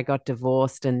year I got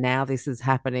divorced, and now this is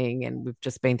happening, and we've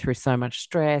just been through so much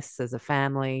stress as a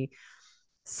family.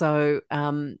 So,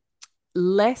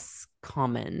 less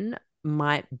common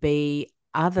might be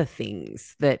other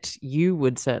things that you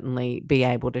would certainly be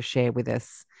able to share with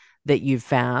us that you've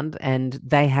found, and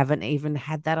they haven't even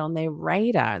had that on their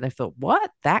radar. They thought, what?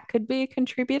 That could be a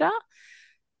contributor?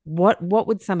 What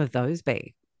would some of those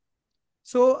be?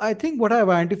 So I think what I've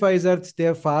identified is that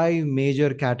there are 5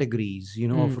 major categories,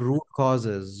 of root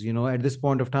causes, at this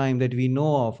point of time that we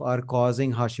know of are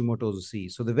causing Hashimoto's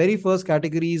disease. So the very first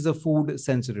category is the food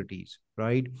sensitivities,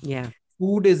 right? Yeah.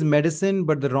 Food is medicine,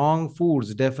 but the wrong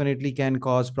foods definitely can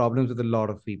cause problems with a lot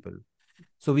of people.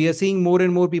 So we are seeing more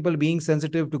and more people being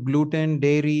sensitive to gluten,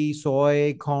 dairy,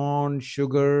 soy, corn,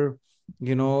 sugar,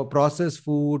 processed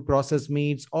food, processed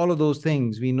meats, all of those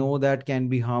things. We know that can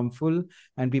be harmful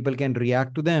and people can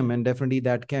react to them. And definitely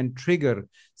that can trigger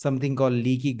something called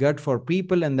leaky gut for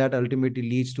people. And that ultimately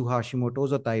leads to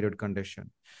Hashimoto's or thyroid condition.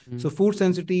 So food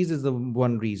sensitivities is the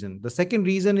one reason. The second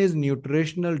reason is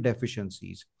nutritional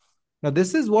deficiencies. Now,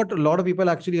 this is what a lot of people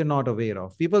actually are not aware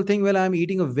of. People think, well, I'm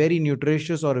eating a very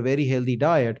nutritious or a very healthy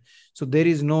diet, so there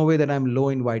is no way that I'm low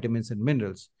in vitamins and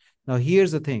minerals. Now,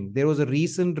 here's the thing. There was a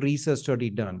recent research study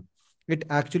done. It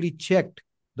actually checked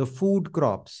the food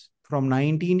crops from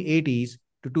 1980s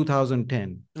to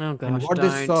 2010. Oh And gosh, what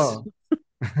they don't. saw,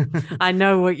 I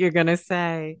know what you're going to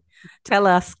say. Tell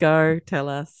us, go. Tell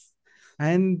us.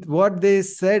 and what they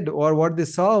said or what they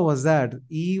saw was that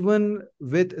even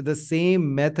with the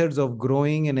same methods of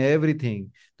growing and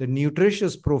everything, the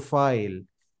nutritious profile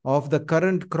of the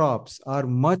current crops are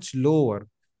much lower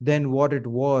than what it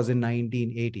was in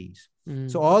 1980s.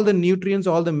 So all the nutrients,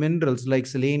 all the minerals like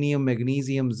selenium,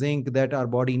 magnesium, zinc that our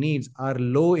body needs are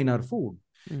low in our food.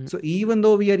 So even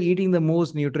though we are eating the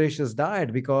most nutritious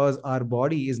diet, because our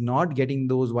body is not getting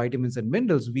those vitamins and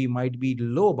minerals, we might be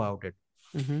low about it.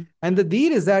 Mm-hmm. And the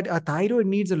deal is that a thyroid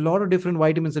needs a lot of different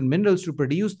vitamins and minerals to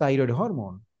produce thyroid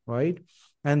hormone, right?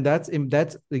 And that's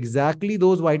exactly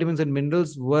those vitamins and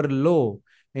minerals were low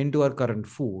into our current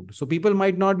food. So people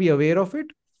might not be aware of it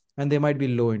and they might be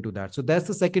low into that. So that's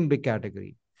the second big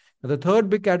category. Now, the third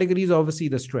big category is obviously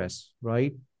the stress,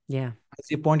 right? Yeah. As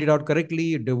you pointed out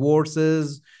correctly,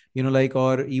 divorces,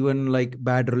 or even like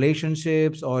bad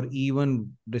relationships, or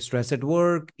even distress at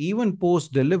work, even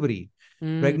post delivery.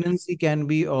 Pregnancy can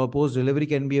be, or post delivery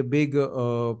can be a big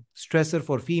stressor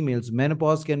for females.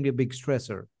 Menopause can be a big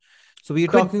stressor. So we are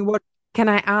Could talking about. Can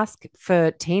I ask,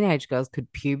 for teenage girls,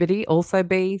 could puberty also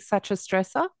be such a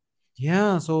stressor?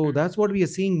 Yeah, so that's what we are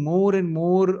seeing. More and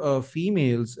more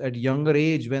females at younger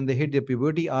age, when they hit their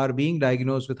puberty, are being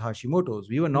diagnosed with Hashimoto's.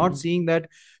 We were not seeing that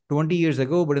 20 years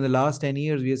ago, but in the last 10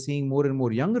 years, we are seeing more and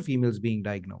more younger females being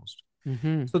diagnosed.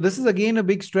 Mm-hmm. So this is again a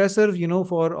big stressor,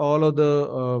 for all of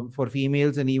the for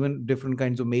females and even different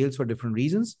kinds of males for different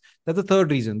reasons. That's the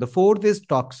third reason. The fourth is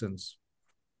toxins.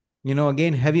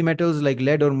 Again, heavy metals like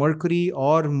lead or mercury,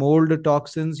 or mold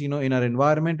toxins, in our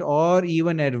environment, or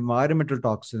even environmental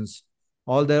toxins.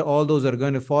 All those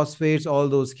organophosphates, all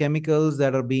those chemicals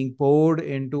that are being poured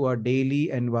into our daily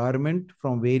environment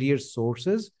from various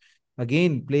sources,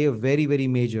 again, play a very, very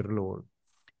major role.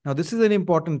 Now, this is an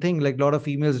important thing, like a lot of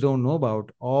females don't know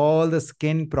about all the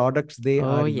skin products they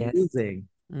Oh, are yes. using.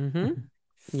 Mm-hmm.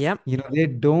 Yep. They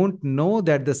don't know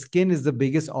that the skin is the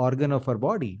biggest organ of our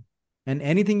body. And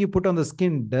anything you put on the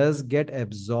skin does get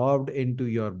absorbed into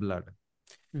your blood.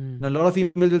 Now, a lot of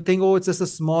females will think, oh, it's just a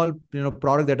small,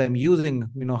 product that I'm using.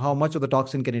 How much of the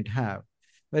toxin can it have?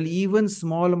 Well, even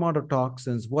small amount of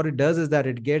toxins, what it does is that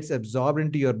it gets absorbed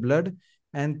into your blood,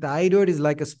 and thyroid is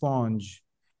like a sponge.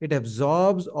 It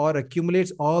absorbs or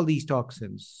accumulates all these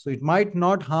toxins. So it might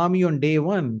not harm you on day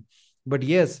one, but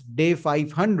yes, day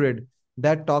 500,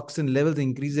 that toxin levels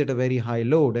increase at a very high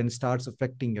load and starts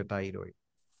affecting your thyroid.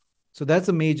 So that's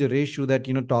a major issue, that,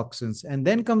 toxins. And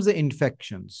then comes the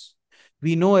infections.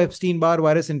 We know Epstein-Barr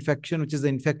virus infection, which is the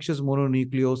infectious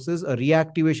mononucleosis, a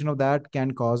reactivation of that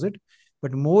can cause it.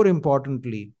 But more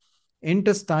importantly,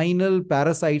 intestinal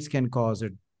parasites can cause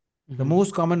it. The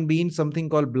most common being something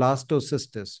called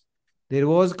blastocystis. There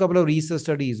was a couple of research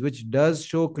studies which does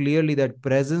show clearly that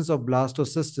presence of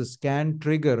blastocystis can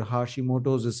trigger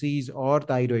Hashimoto's disease or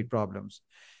thyroid problems.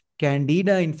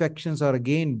 Candida infections are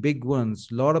again big ones.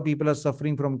 A lot of people are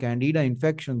suffering from candida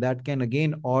infection that can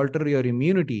again alter your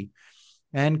immunity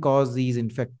and cause these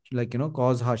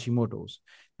cause Hashimoto's.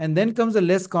 And then comes the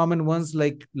less common ones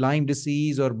like Lyme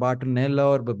disease or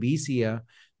Bartonella or Babesia.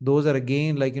 Those are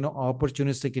again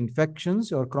opportunistic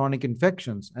infections or chronic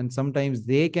infections. And sometimes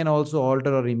they can also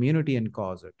alter our immunity and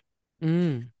cause it.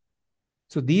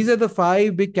 So these are the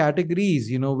 5 big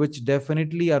categories, which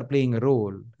definitely are playing a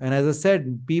role. And as I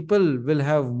said, people will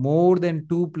have more than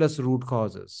 2+ root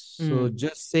causes. So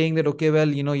just saying that, okay, well,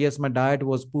 yes, my diet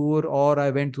was poor or I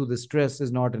went through the stress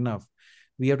is not enough.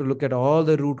 We have to look at all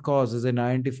the root causes and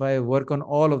identify, work on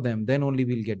all of them. Then only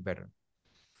we'll get better.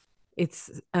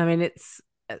 It's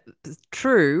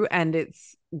true, and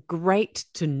it's great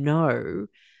to know.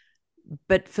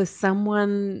 But for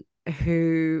someone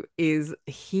who is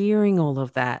hearing all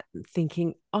of that,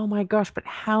 thinking, oh my gosh, but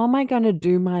how am I going to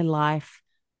do my life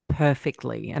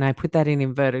perfectly? And I put that in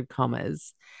inverted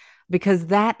commas, because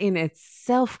that in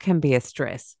itself can be a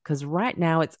stress. Because right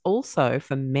now, it's also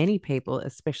for many people,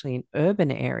 especially in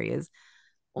urban areas,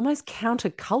 almost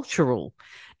countercultural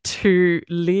to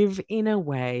live in a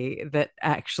way that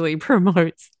actually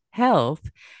promotes health.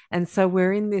 And so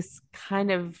we're in this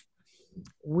kind of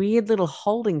weird little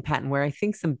holding pattern where I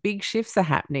think some big shifts are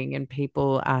happening and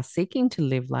people are seeking to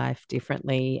live life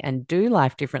differently and do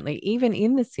life differently, even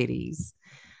in the cities.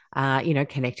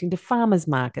 Connecting to farmers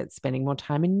markets, spending more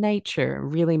time in nature,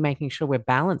 really making sure we're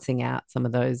balancing out some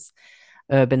of those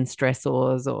urban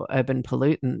stressors or urban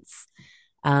pollutants.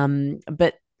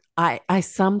 But I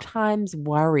sometimes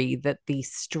worry that the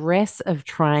stress of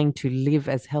trying to live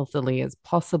as healthily as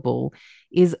possible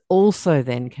is also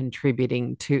then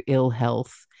contributing to ill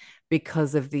health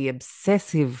because of the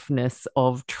obsessiveness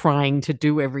of trying to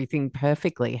do everything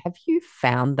perfectly. Have you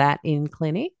found that in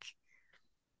clinic?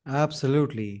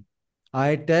 Absolutely.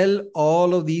 I tell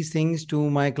all of these things to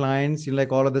my clients,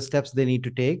 like all of the steps they need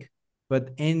to take.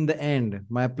 But in the end,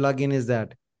 my plug-in is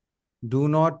that do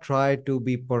not try to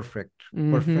be perfect.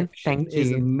 Perfection Thank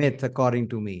is a you. myth, according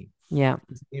to me. Yeah.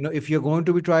 If you're going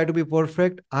to try to be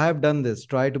perfect, I have done this,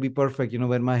 try to be perfect,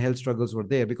 when my health struggles were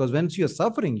there. Because once you're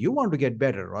suffering, you want to get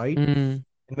better, right? And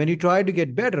when you try to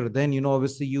get better, then,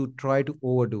 obviously you try to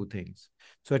overdo things.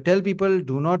 So I tell people,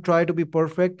 do not try to be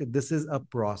perfect. This is a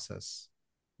process.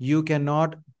 You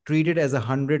cannot treat it as a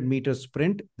 100-meter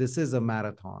sprint. This is a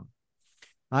marathon.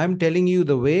 I'm telling you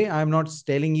the way. I'm not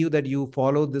telling you that you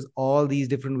follow all these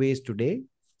different ways today.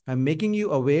 I'm making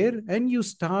you aware, and you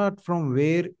start from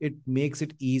where it makes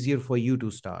it easier for you to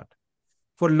start.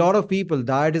 For a lot of people,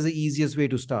 diet is the easiest way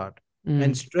to start.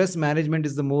 And stress management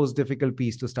is the most difficult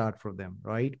piece to start for them,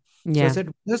 right? So I Yeah.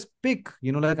 said, just pick,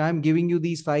 like I'm giving you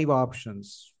these 5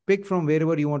 options. Pick from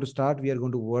wherever you want to start. We are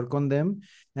going to work on them.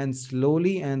 And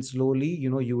slowly,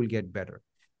 you will get better.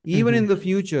 Even in the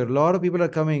future, a lot of people are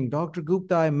coming, Dr.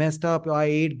 Gupta, I messed up. I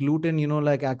ate gluten,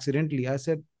 accidentally. I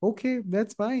said, okay,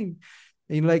 that's fine.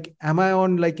 Like, am I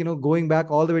on going back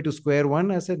all the way to square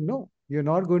one? I said, no, you're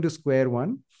not going to square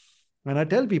one. And I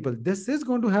tell people, this is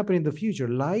going to happen in the future.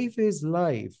 Life is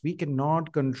life. We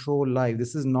cannot control life.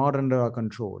 This is not under our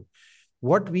control.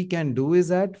 What we can do is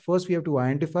that first we have to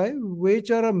identify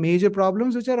which are our major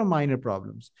problems, which are our minor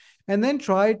problems, and then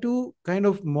try to kind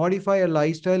of modify a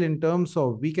lifestyle in terms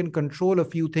of we can control a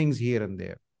few things here and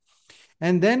there.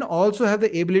 And then also have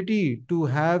the ability to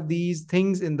have these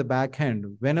things in the back end.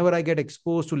 Whenever I get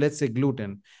exposed to, let's say,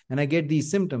 gluten, and I get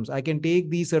these symptoms, I can take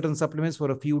these certain supplements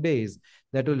for a few days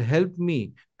that will help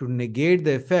me to negate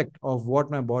the effect of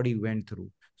what my body went through,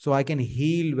 so I can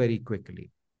heal very quickly.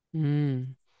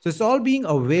 So it's all being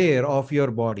aware of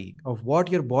your body, of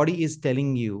what your body is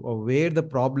telling you, of where the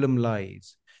problem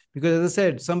lies. Because as I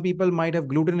said, some people might have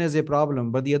gluten as a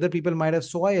problem, but the other people might have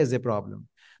soy as a problem.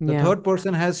 The third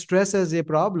person has stress as a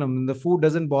problem, and the food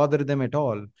doesn't bother them at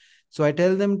all. So I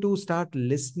tell them to start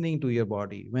listening to your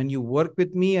body. When you work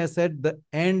with me, I said the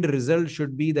end result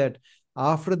should be that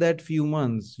after that few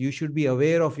months, you should be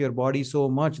aware of your body so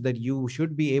much that you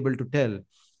should be able to tell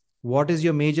what is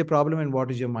your major problem and what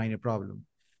is your minor problem.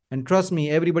 And trust me,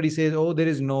 everybody says, oh, there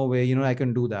is no way, I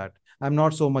can do that. I'm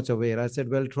not so much aware. I said,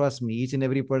 well, trust me, each and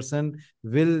every person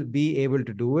will be able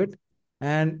to do it.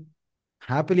 And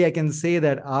happily, I can say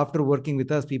that after working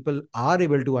with us, people are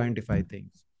able to identify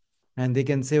things. And they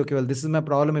can say, okay, well, this is my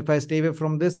problem. If I stay away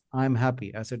from this, I'm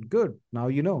happy. I said, good. Now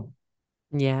you know.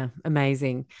 Yeah,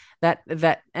 amazing.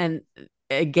 And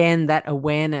again, that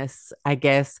awareness, I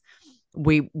guess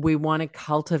we want to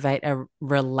cultivate a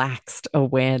relaxed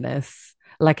awareness,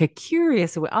 like a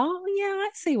curious, oh yeah, I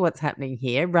see what's happening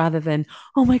here, rather than,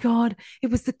 oh my God,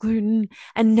 it was the gluten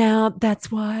and now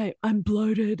that's why I'm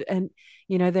bloated. And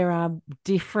there are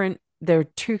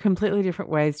two completely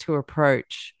different ways to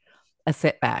approach a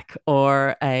setback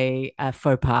or a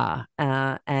faux pas.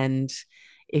 And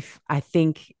if I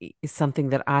think is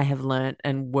something that I have learned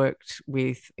and worked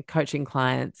with coaching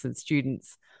clients and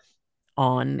students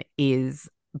on is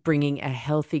bringing a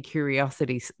healthy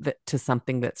curiosity to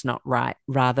something that's not right,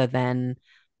 rather than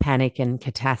panic and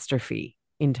catastrophe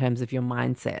in terms of your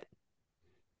mindset.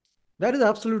 That is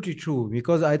absolutely true,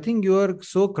 because I think you are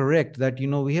so correct that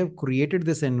we have created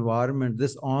this environment,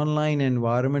 this online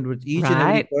environment, which each and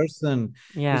every Right? person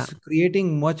Yeah. is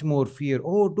creating much more fear.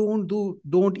 Oh,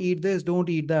 don't eat this, don't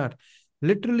eat that.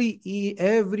 Literally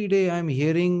every day I'm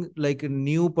hearing like a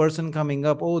new person coming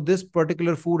up. Oh, this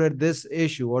particular food had this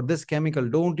issue or this chemical.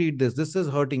 Don't eat this. This is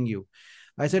hurting you.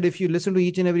 I said, if you listen to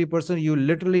each and every person, you're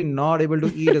literally not able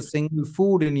to eat a single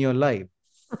food in your life.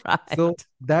 So Right.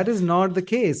 that is not the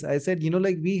case. I said,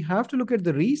 like we have to look at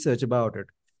the research about it.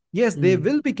 Yes, there Mm,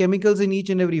 will be chemicals in each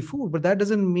and every food, but that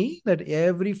doesn't mean that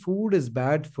every food is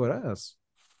bad for us.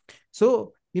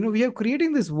 So, we are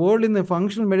creating this world in the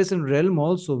functional medicine realm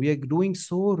also. We are doing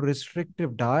so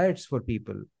restrictive diets for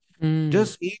people. mm,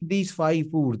 Just eat these five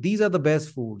foods. These are the best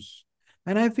foods.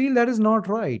 And I feel that is not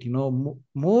right.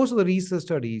 Most of the research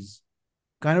studies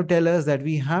kind of tell us that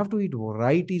we have to eat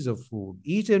varieties of food.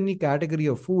 Each and every category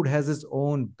of food has its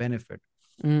own benefit.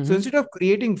 So mm-hmm, instead of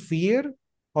creating fear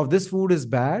of this food is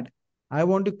bad, I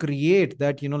want to create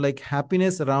that, like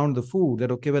happiness around the food,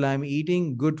 that, okay, well, I'm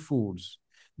eating good foods.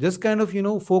 Just kind of,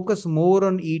 focus more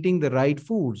on eating the right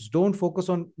foods. Don't focus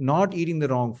on not eating the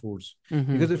wrong foods.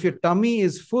 mm-hmm, Because if your tummy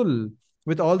is full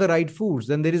with all the right foods,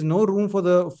 then there is no room for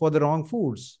the wrong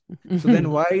foods. So mm-hmm, then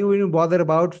why you even bother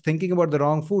about thinking about the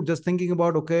wrong food? Just thinking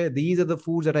about, okay, these are the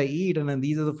foods that I eat, and then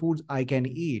these are the foods I can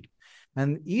eat.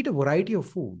 And eat a variety of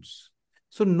foods.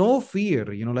 So no fear,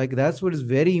 like that's what is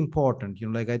very important.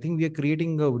 Like I think we are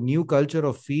creating a new culture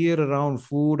of fear around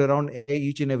food, around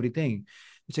each and everything,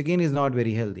 which again is not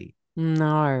very healthy.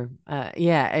 No,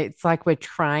 yeah, it's like we're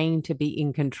trying to be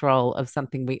in control of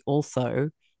something we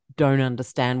also don't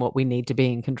understand what we need to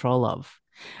be in control of.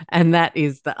 And that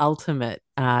is the ultimate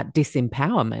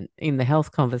disempowerment in the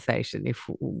health conversation, if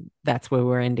that's where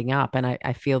we're ending up. And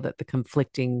I feel that the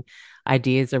conflicting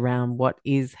ideas around what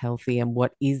is healthy and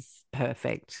what is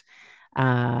perfect.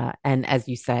 And as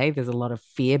you say, there's a lot of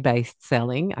fear based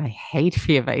selling. I hate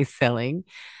fear based selling,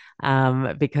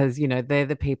 because they're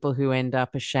the people who end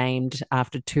up ashamed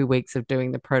after 2 weeks of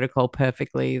doing the protocol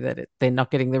perfectly that they're not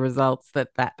getting the results that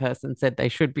that person said they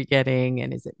should be getting.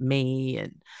 And is it me?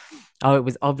 And oh, it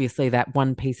was obviously that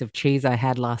one piece of cheese I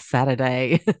had last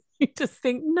Saturday. You just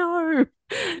think, no,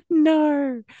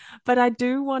 no. But I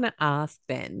do want to ask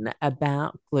then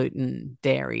about gluten,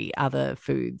 dairy, other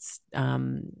foods,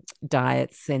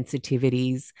 diets,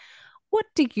 sensitivities. What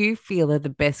do you feel are the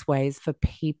best ways for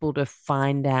people to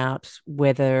find out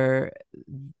whether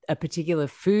a particular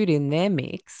food in their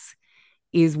mix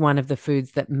is one of the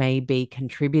foods that may be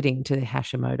contributing to the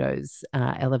Hashimoto's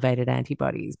elevated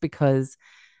antibodies? Because,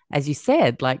 as you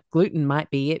said, like gluten might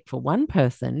be it for one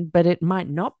person, but it might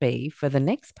not be for the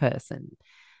next person.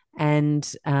 And,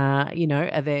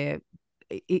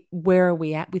 where are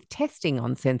we at with testing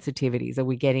on sensitivities? Are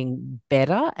we getting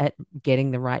better at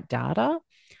getting the right data?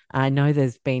 I know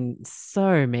there's been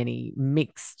so many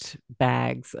mixed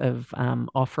bags of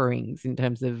offerings in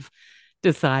terms of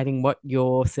deciding what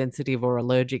you're sensitive or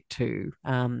allergic to,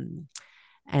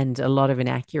 and a lot of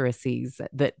inaccuracies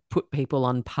that put people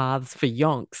on paths for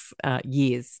yonks,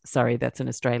 years. Sorry, that's an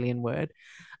Australian word.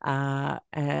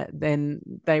 Then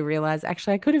they realize,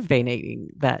 actually, I could have been eating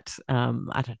that,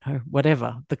 I don't know,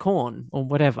 whatever, the corn or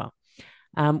whatever.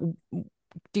 Um,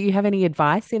 do you have any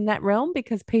advice in that realm?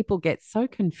 Because people get so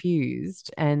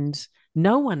confused and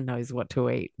no one knows what to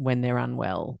eat when they're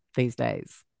unwell these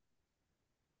days.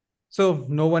 So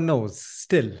no one knows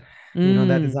still.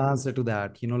 That is the Mm, answer to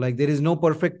that. Like there is no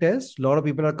perfect test. A lot of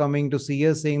people are coming to see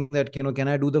us saying that, can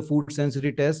I do the food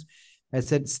sensitivity test? I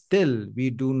said, still, we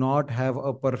do not have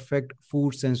a perfect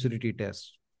food sensitivity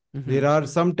test. mhm, There are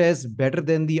some tests better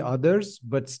than the others,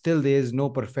 but still there is no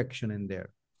perfection in there.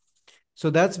 So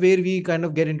that's where we kind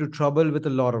of get into trouble with a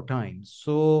lot of times.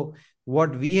 So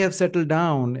what we have settled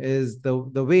down is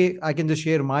the way I can just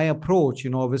share my approach.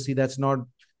 Obviously that's not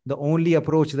the only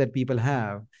approach that people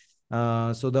have.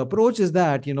 So the approach is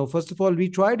that, first of all, we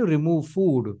try to remove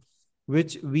food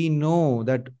which we know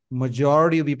that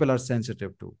majority of people are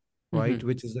sensitive to, right? Mm-hmm.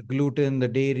 Which is the gluten, the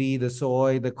dairy, the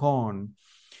soy, the corn,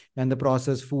 and the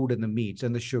processed food and the meats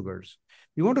and the sugars.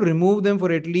 We want to remove them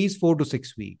for at least 4 to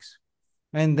 6 weeks.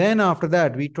 And then after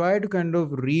that, we try to kind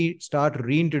of start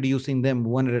reintroducing them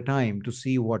one at a time to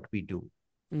see what we do.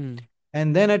 Mm.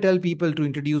 And then I tell people to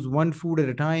introduce one food at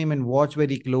a time and watch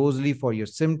very closely for your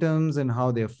symptoms and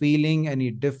how they're feeling,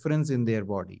 any difference in their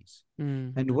bodies.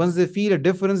 Mm. And once they feel a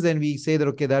difference, then we say that,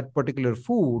 okay, that particular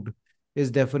food is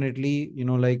definitely,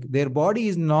 like their body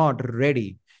is not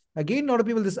ready. Again, a lot of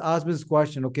people just ask me this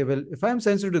question, okay, well, if I'm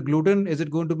sensitive to gluten, is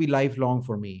it going to be lifelong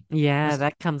for me? Yeah, It's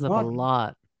that comes up a not.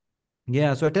 lot.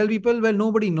 Yeah, so I tell people, well,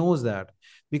 nobody knows that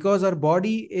because our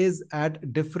body is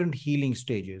at different healing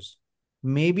stages.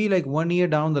 Maybe like 1 year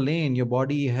down the lane, your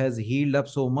body has healed up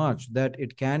so much that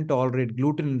it can tolerate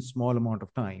gluten in small amount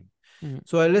of time. Mm.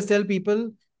 So I just tell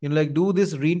people, like do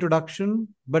this reintroduction.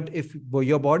 But if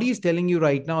your body is telling you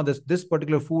right now that this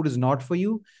particular food is not for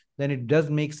you, then it does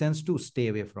make sense to stay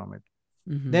away from it.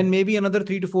 Mm-hmm. Then maybe another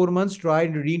 3 to 4 months, try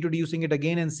reintroducing it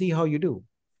again and see how you do.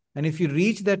 And if you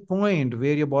reach that point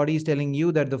where your body is telling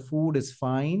you that the food is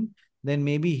fine, then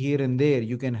maybe here and there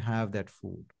you can have that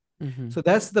food. Mm-hmm. So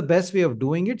that's the best way of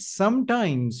doing it.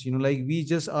 Sometimes, like we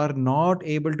just are not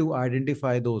able to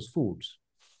identify those foods.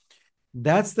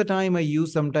 That's the time I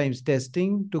use sometimes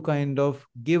testing to kind of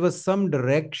give us some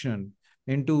direction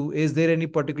into is there any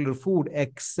particular food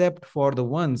except for the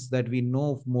ones that we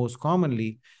know most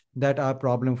commonly that are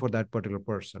problem for that particular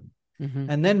person. Mm-hmm.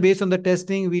 And then based on the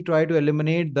testing, we try to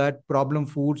eliminate that problem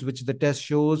foods, which the test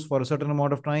shows for a certain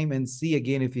amount of time and see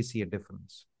again if we see a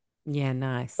difference. Yeah,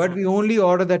 nice. But we only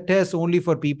order that test only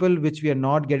for people which we are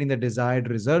not getting the desired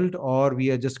result or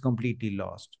we are just completely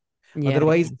lost. Yeah.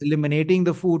 Otherwise, eliminating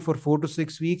the food for 4 to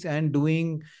 6 weeks and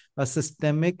doing a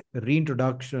systemic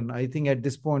reintroduction, I think at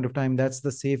this point of time, that's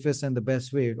the safest and the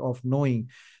best way of knowing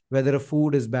whether a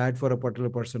food is bad for a particular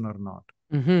person or not.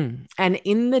 Mm-hmm. And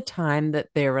in the time that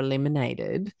they're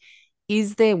eliminated,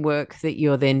 is there work that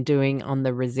you're then doing on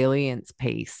the resilience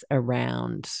piece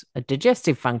around a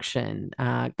digestive function,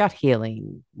 gut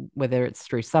healing, whether it's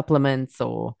through supplements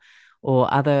or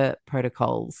other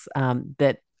protocols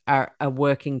that are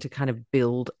working to kind of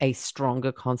build a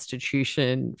stronger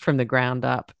constitution from the ground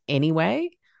up anyway?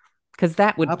 Because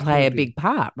that would play a Absolutely. big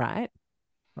part, right?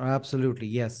 Absolutely,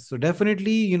 yes. So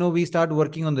definitely, we start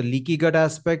working on the leaky gut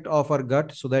aspect of our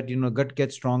gut so that, gut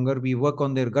gets stronger. We work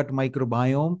on their gut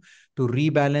microbiome to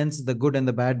rebalance the good and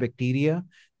the bad bacteria.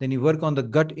 Then you work on the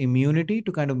gut immunity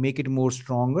to kind of make it more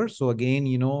stronger. So again,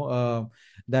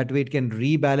 that way it can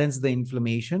rebalance the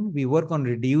inflammation. We work on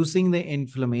reducing the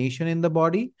inflammation in the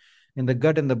body, in the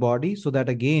gut and the body, so that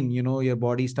again, your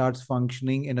body starts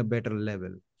functioning in a better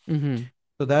level. Mm-hmm.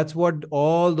 So that's what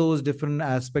all those different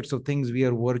aspects of things we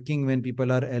are working when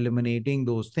people are eliminating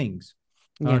those things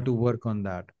Yeah. to work on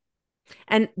that.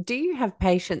 And do you have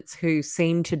patients who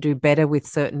seem to do better with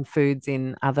certain foods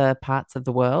in other parts of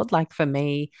the world? Like for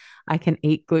me, I can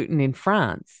eat gluten in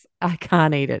France. I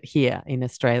can't eat it here in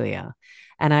Australia.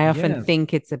 And I often Yes.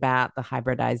 think it's about the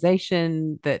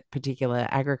hybridization that particular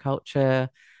agriculture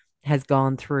has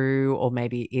gone through, or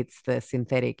maybe it's the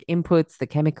synthetic inputs, the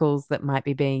chemicals that might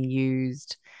be being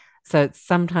used. So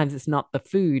sometimes it's not the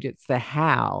food, it's the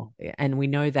how. And we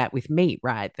know that with meat,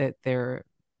 right? That they're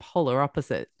polar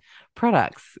opposite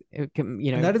products. It can,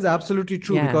 And that is absolutely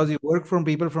true yeah. because you work from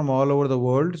people from all over the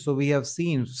world. So we have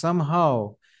seen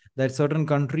somehow that certain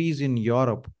countries in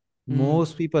Europe, Mm,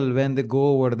 most people, when they go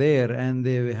over there and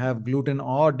they have gluten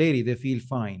or dairy, they feel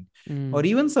fine. Or mm,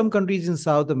 even some countries in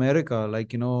South America,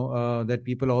 like, that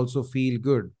people also feel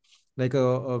good. Like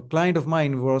a client of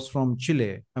mine was from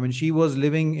Chile. I mean, she was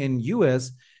living in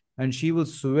US and she will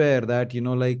swear that,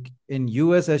 like in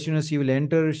US, as soon as she will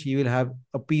enter, she will have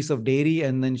a piece of dairy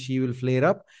and then she will flare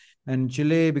up. And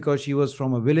Chile, because she was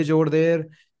from a village over there,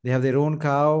 they have their own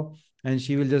cow and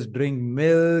she will just drink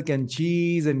milk and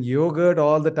cheese and yogurt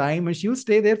all the time and she will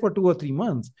stay there for 2 or 3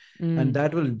 months and mm.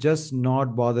 that will just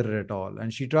not bother her at all.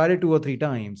 And she tried it 2 or 3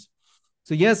 times.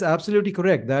 So yes, absolutely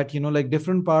correct that, like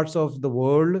different parts of the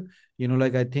world,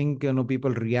 like I think,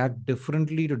 people react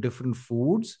differently to different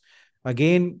foods.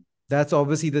 Again, that's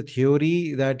obviously the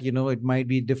theory that, it might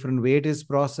be different way it is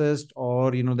processed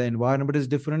or, the environment is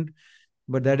different.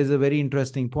 But that is a very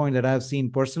interesting point that I've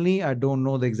seen personally. I don't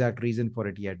know the exact reason for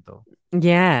it yet, though.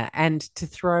 Yeah. And to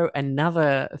throw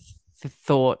another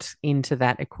thought into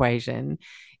that equation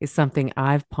is something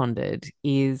I've pondered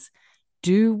is,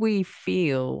 do we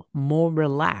feel more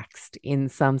relaxed in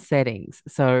some settings?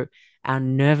 So our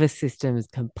nervous system is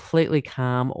completely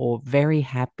calm or very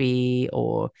happy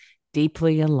or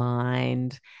deeply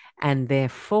aligned. And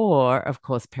therefore, of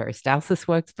course, peristalsis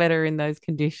works better in those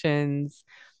conditions.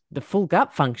 The full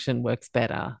gut function works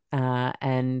better.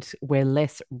 And we're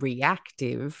less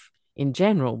reactive in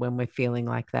general when we're feeling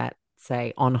like that,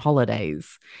 say, on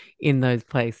holidays in those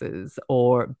places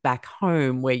or back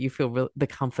home where you feel the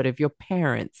comfort of your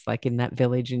parents, like in that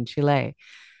village in Chile.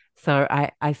 So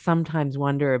I sometimes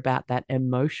wonder about that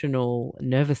emotional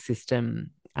nervous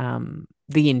system,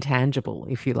 the intangible,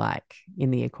 if you like,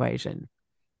 in the equation.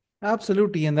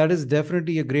 Absolutely, and that is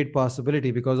definitely a great possibility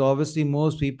because obviously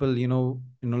most people,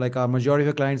 like our majority of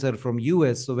our clients are from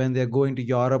US, so when they're going to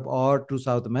Europe or to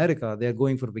South America, they're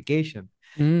going for vacation.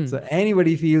 Mm. So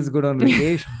anybody feels good on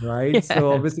vacation, right? So Yeah,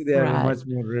 obviously they are right. much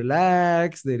more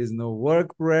relaxed. There is no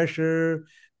work pressure.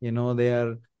 They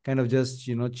are kind of just,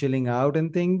 chilling out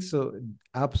and things. So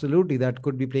absolutely that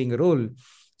could be playing a role.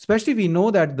 Especially we know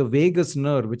that the vagus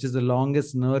nerve, which is the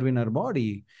longest nerve in our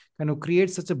body, kind of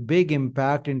creates such a big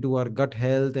impact into our gut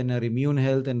health and our immune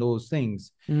health and those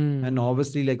things. Mm. And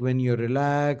obviously, like when you're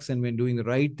relaxed and when doing the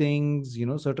right things,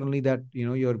 certainly that,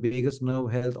 your vagus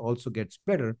nerve health also gets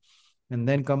better. And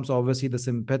then comes obviously the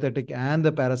sympathetic and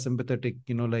the parasympathetic,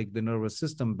 like the nervous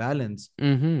system balance,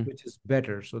 Hmm. which is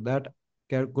better. So that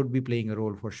could be playing a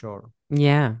role for sure.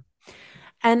 Yeah.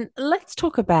 And let's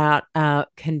talk about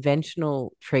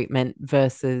conventional treatment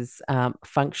versus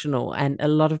functional. And a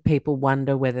lot of people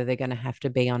wonder whether they're going to have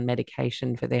to be on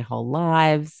medication for their whole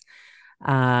lives.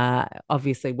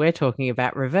 Obviously, we're talking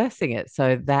about reversing it.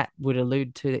 So that would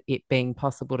allude to it being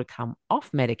possible to come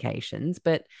off medications.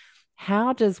 But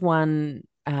how does one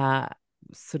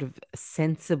sort of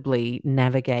sensibly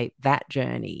navigate that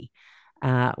journey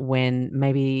when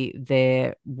maybe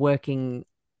they're working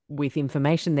with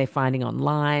information they're finding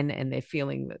online and they're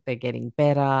feeling that they're getting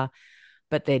better,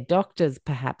 but their doctor's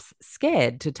perhaps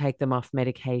scared to take them off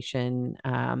medication?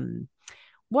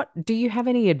 What do you have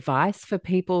any advice for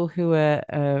people who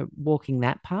are walking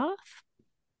that path?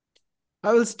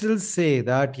 I will still say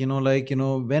that,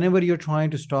 whenever you're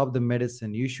trying to stop the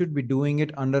medicine, you should be doing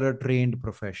it under a trained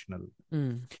professional.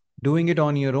 Mm. Doing it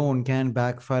on your own can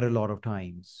backfire a lot of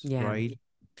times, Yeah. right?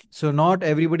 So not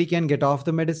everybody can get off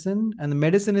the medicine, and the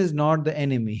medicine is not the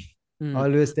enemy. I Mm.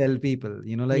 always tell people, like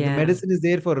the Yeah. medicine is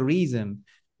there for a reason.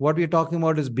 What we're talking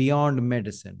about is beyond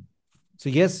medicine. So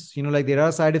yes, like there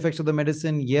are side effects of the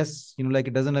medicine. Yes, like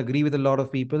it doesn't agree with a lot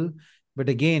of people, but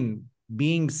again,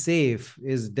 being safe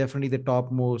is definitely the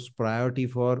topmost priority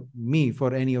for me,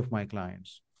 for any of my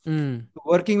clients. Mm.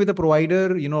 Working with a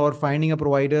provider, or finding a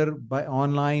provider by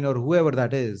online or whoever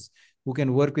that is who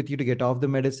can work with you to get off the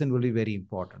medicine will be very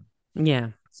important.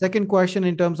 Yeah. Second question,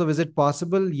 in terms of is it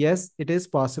possible? Yes, it is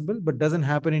possible, but doesn't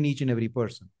happen in each and every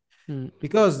person. Mm.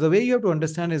 Because the way you have to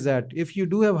understand is that if you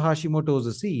do have Hashimoto's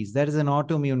disease, that is an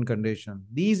autoimmune condition.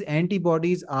 These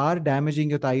antibodies are damaging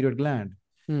your thyroid gland.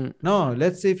 Mm. Now,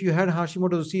 let's say if you had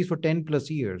Hashimoto's disease for 10 plus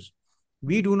years,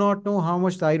 we do not know how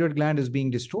much thyroid gland is being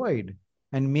destroyed.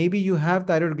 And maybe you have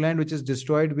thyroid gland which is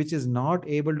destroyed, which is not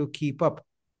able to keep up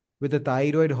with the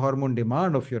thyroid hormone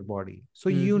demand of your body. So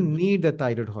you Mm-hmm. need the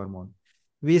thyroid hormone.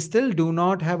 We still do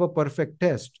not have a perfect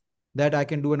test that I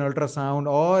can do an ultrasound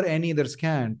or any other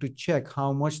scan to check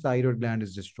how much thyroid gland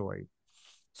is destroyed.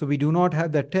 So we do not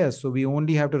have that test. So we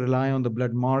only have to rely on the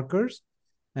blood markers.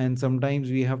 And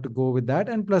sometimes we have to go with that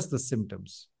and plus the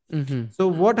symptoms. Mm-hmm. So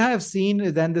what I have seen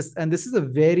is then this, and this is a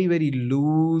very, very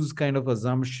loose kind of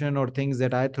assumption or things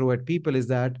that I throw at people is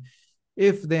that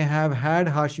if they have had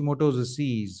Hashimoto's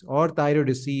disease or thyroid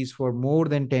disease for more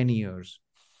than 10 years,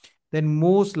 then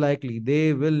most likely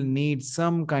they will need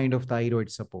some kind of thyroid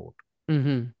support.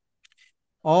 Mm-hmm.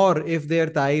 Or if their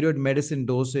thyroid medicine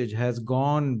dosage has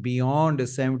gone beyond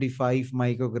 75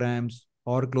 micrograms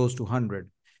or close to 100,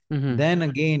 Mm-hmm. then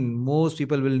again, most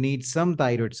people will need some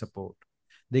thyroid support.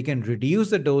 They can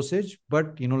reduce the dosage,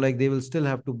 but like they will still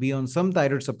have to be on some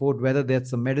thyroid support, whether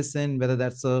that's a medicine, whether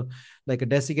that's a like a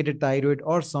desiccated thyroid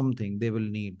or something, they will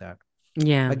need that.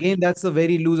 Yeah. Again, that's a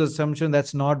very loose assumption.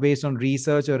 That's not based on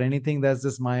research or anything. That's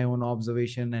just my own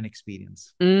observation and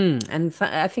experience. And so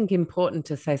I think important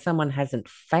to say someone hasn't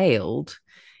failed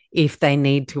if they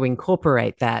need to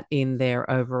incorporate that in their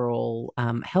overall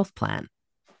health plan.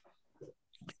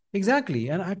 Exactly.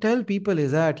 And I tell people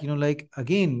is that, like,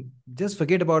 again, just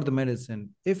forget about the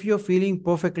medicine. If you're feeling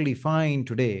perfectly fine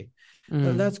today,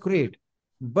 well, Mm. that's great.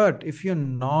 But if you're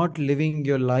not living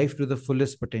your life to the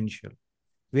fullest potential,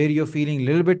 where you're feeling a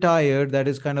little bit tired, that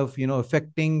is kind of,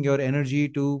 affecting your energy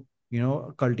to,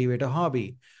 cultivate a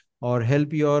hobby or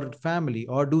help your family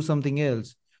or do something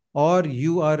else, or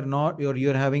you are not, or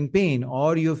you're having pain,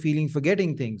 or you're feeling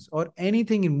forgetting things, or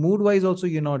anything in mood wise also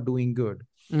you're not doing good,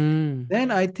 Mm.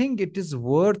 then I think it is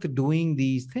worth doing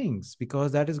these things,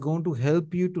 because that is going to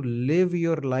help you to live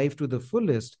your life to the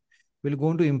fullest, will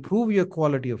going to improve your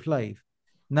quality of life.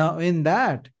 Now, in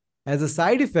that, as a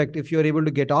side effect, if you're able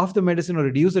to get off the medicine or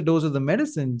reduce the dose of the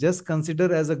medicine, just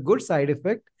consider as a good side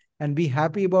effect and be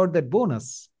happy about that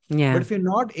bonus. But Yeah. if you're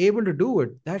not able to do it,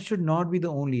 that should not be the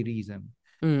only reason.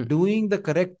 Mm. Doing the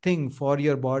correct thing for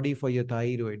your body, for your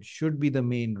thyroid, should be the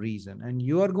main reason. And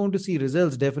you are going to see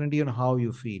results definitely on how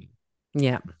you feel.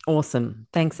 Yeah, awesome.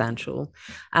 Thanks, Anshul.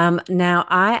 Now,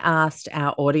 I asked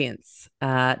our audience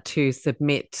to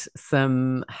submit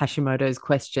some Hashimoto's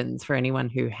questions for anyone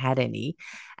who had any.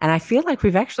 And I feel like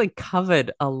we've actually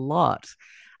covered a lot.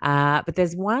 But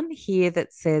there's one here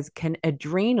that says, can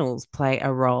adrenals play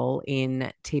a role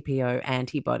in TPO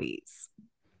antibodies?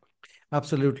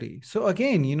 Absolutely. So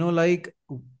again,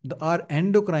 our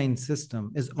endocrine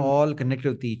system is Mm, all connected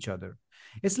with each other.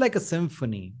 It's like a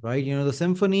symphony, right? The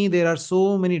symphony, there are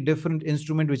so many different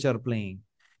instruments which are playing.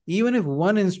 Even if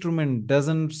one instrument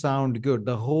doesn't sound good,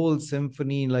 the whole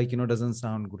symphony, doesn't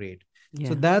sound great. So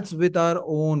yeah. that's with our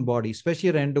own body, especially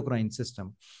our endocrine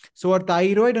system. So our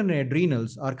thyroid and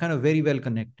adrenals are kind of very well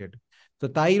connected. The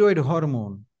thyroid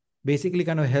hormone basically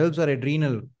kind of helps our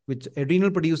adrenal, which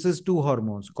adrenal produces two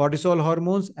hormones, cortisol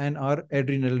hormones and our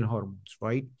adrenaline hormones,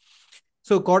 right?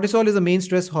 So cortisol is the main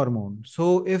stress hormone.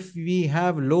 So if we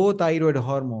have low thyroid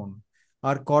hormone,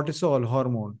 our cortisol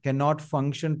hormone cannot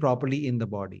function properly in the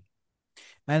body.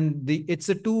 And it's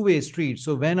a two-way street.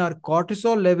 So when our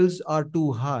cortisol levels are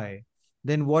too high,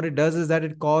 then what it does is that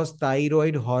it causes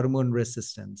thyroid hormone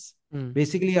resistance. Mm,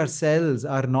 Basically, our cells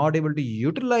are not able to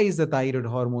utilize the thyroid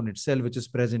hormone itself, which is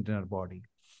present in our body.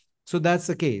 So that's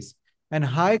the case. And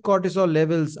high cortisol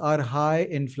levels are high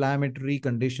inflammatory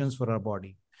conditions for our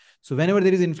body. So whenever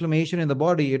there is inflammation in the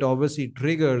body, it obviously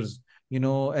triggers,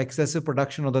 excessive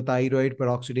production of the thyroid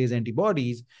peroxidase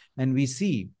antibodies. And we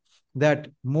see that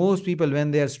most people,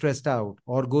 when they are stressed out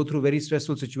or go through very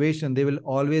stressful situation, they will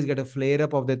always get a flare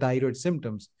up of their thyroid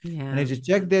symptoms. And yeah. if you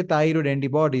check their thyroid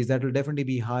antibodies, that will definitely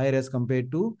be higher as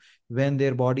compared to when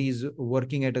their body is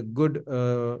working at a good,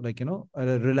 a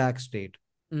relaxed state.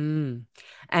 Mm.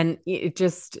 And it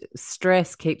just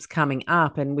stress keeps coming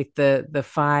up, and with the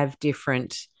five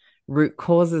different root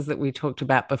causes that we talked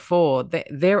about before,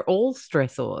 they're all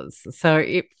stressors. So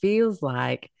it feels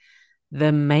like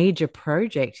the major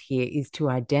project here is to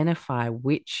identify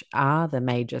which are the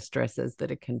major stressors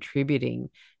that are contributing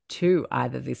to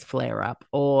either this flare up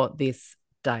or this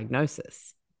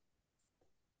diagnosis.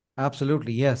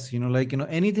 Absolutely. Yes.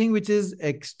 Anything which is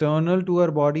external to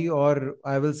our body, or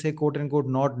I will say, quote unquote,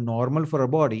 not normal for our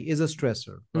body, is a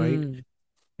stressor, right? Mm,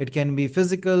 It can be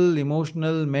physical,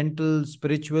 emotional, mental,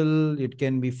 spiritual. It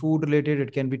can be food related.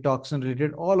 It can be toxin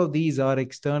related. All of these are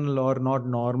external or not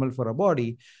normal for our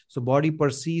body. So body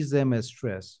perceives them as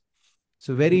stress.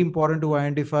 So very mm, important to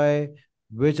identify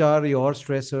which are your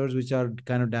stressors, which are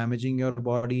kind of damaging your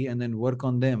body, and then work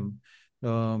on them,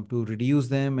 to reduce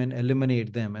them and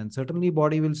eliminate them. And certainly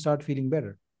body will start feeling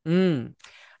better. mm.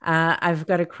 I've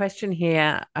got a question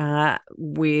here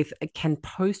with can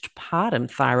postpartum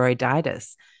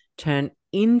thyroiditis turn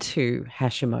into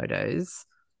Hashimoto's?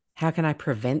 How can I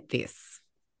prevent this?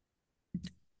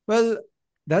 Well,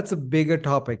 that's a bigger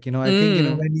topic. I think,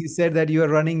 Mm, when you said that you are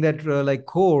running that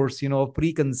course,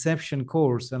 preconception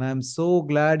course, and I'm so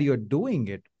glad you're doing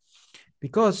it,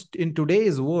 because in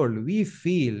today's world, we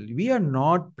feel we are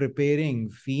not preparing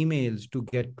females to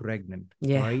get pregnant,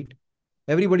 yeah. right?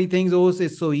 Everybody thinks, oh,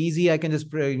 it's so easy. I can just,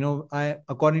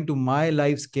 according to my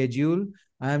life schedule,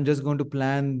 I'm just going to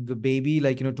plan the baby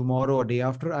like, tomorrow or day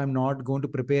after. I'm not going to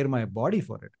prepare my body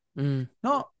for it. Mm,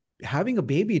 Now, having a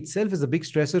baby itself is a big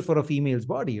stressor for a female's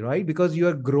body, right? Because you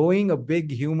are growing a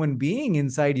big human being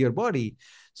inside your body.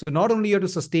 So not only you have to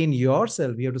sustain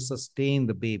yourself, you have to sustain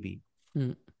the baby.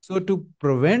 mm, So to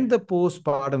prevent the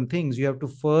postpartum things, you have to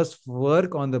first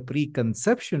work on the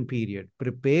preconception period,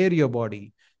 prepare your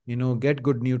body, get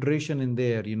good nutrition in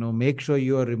there, make sure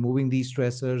you are removing these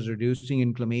stressors, reducing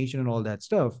inflammation and all that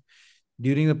stuff.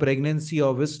 During the pregnancy,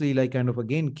 obviously, like kind of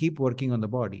again, keep working on the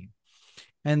body.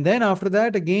 And then after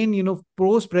that, again,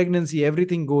 post pregnancy,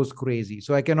 everything goes crazy.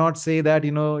 So I cannot say that,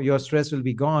 your stress will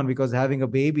be gone, because having a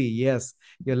baby, yes,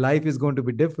 your life is going to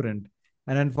be different.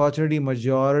 And unfortunately,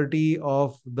 majority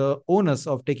of the onus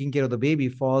of taking care of the baby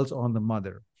falls on the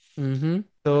mother. Mm-hmm.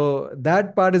 So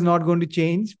that part is not going to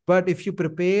change. But if you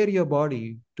prepare your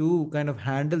body to kind of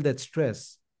handle that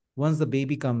stress once the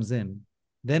baby comes in,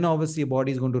 then obviously your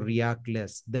body is going to react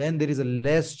less. Then there is a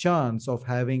less chance of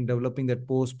having developing that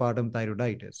postpartum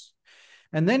thyroiditis.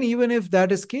 And then even if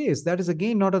that is case, that is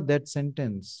again not a death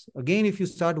sentence. Again, if you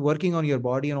start working on your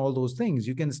body and all those things,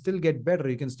 you can still get better.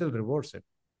 You can still reverse it.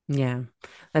 Yeah,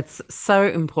 that's so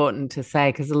important to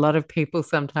say because a lot of people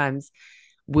sometimes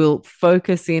will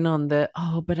focus in on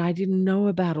oh, but I didn't know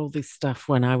about all this stuff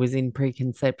when I was in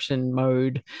preconception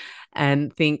mode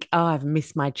and think, oh, I've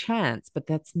missed my chance. But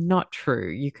that's not true.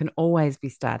 You can always be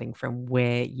starting from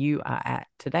where you are at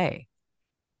today.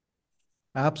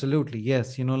 Absolutely.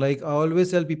 Yes. Like I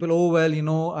always tell people, oh,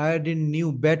 well, I didn't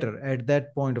knew better at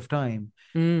that point of time.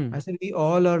 I Mm, said, we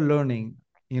all are learning.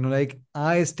 Like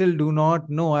I still do not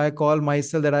know. I call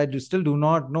myself that still do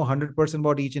not know 100%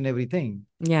 about each and everything.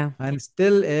 yeah. And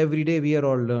still every day we are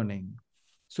all learning.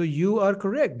 So you are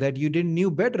correct that you didn't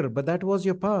knew better, but that was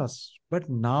your past. But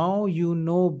now you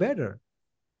know better.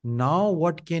 Now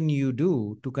what can you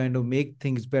do to kind of make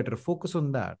things better? Focus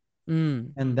on that.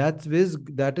 Mm, And that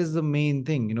is the main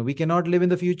thing. We cannot live in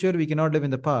the future, we cannot live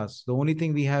in the past. The only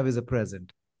thing we have is a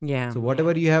present. yeah. So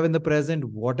whatever you have in the present,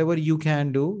 whatever you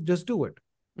can do, just do it.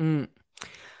 Mm.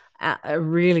 A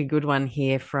really good one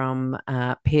here from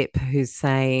Pip, who's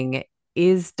saying,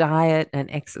 is diet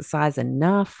and exercise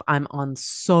enough? I'm on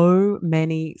so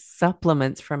many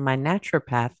supplements from my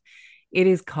naturopath. It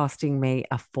is costing me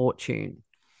a fortune.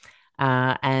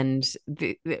 And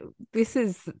this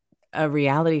is a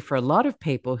reality for a lot of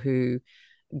people who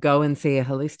go and see a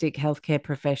holistic healthcare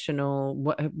professional,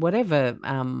 whatever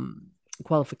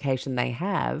qualification they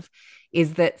have,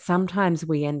 is that sometimes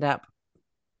we end up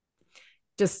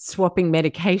just swapping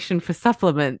medication for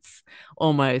supplements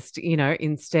almost,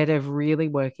 instead of really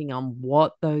working on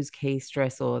what those key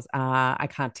stressors are. I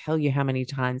can't tell you how many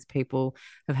times people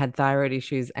have had thyroid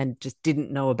issues and just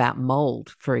didn't know about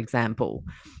mold, for example,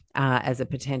 as a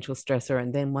potential stressor.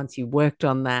 And then once you worked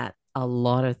on that, a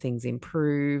lot of things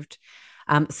improved.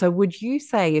 So would you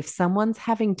say if someone's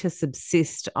having to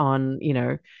subsist on,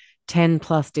 10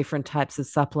 plus different types of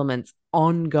supplements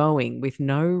ongoing with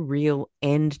no real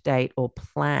end date or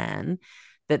plan,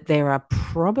 that there are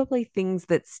probably things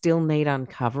that still need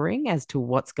uncovering as to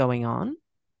what's going on?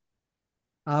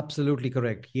 Absolutely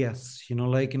correct. Yes.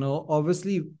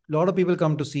 Obviously, a lot of people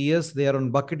come to see us. They are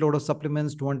on bucket load of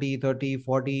supplements, 20, 30,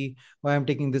 40. Why I'm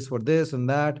taking this for this and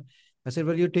that. I said,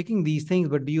 well, you're taking these things,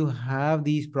 but do you have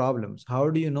these problems? How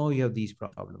do you know you have these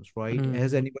problems, right? Mm,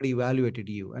 Has anybody evaluated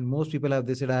you? And most people have,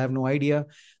 they said, I have no idea.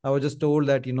 I was just told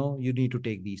that, you need to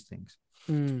take these things.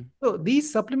 mm, So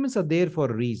these supplements are there for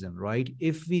a reason, right?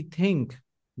 If we think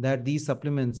that these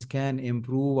supplements can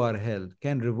improve our health,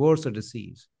 can reverse a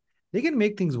disease, they can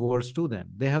make things worse too, then.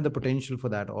 They have the potential for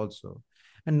that also.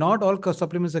 And not all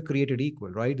supplements are created equal,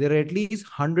 right? There are at least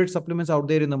 100 supplements out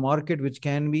there in the market which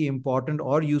can be important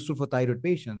or useful for thyroid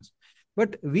patients.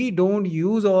 But we don't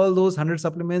use all those 100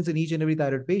 supplements in each and every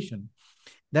thyroid patient.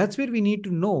 That's where we need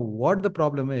to know what the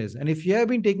problem is. And if you have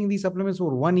been taking these supplements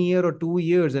for 1 year or 2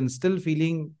 years and still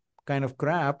feeling kind of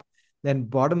crap, then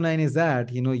bottom line is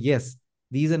that, yes,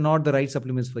 these are not the right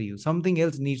supplements for you. Something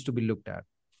else needs to be looked at,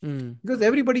 mm, because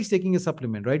everybody's taking a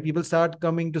supplement, right? People start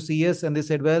coming to see us and they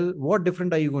said, well, what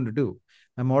different are you going to do?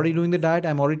 I'm already doing the diet.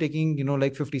 I'm already taking,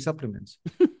 like 50 supplements.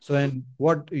 So, and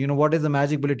what is the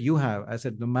magic bullet you have? I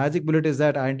said, the magic bullet is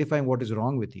that identifying what is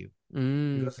wrong with you,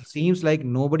 mm, because it seems like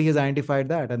nobody has identified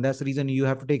that. And that's the reason you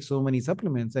have to take so many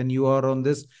supplements and you are on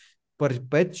this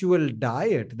perpetual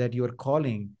diet that you are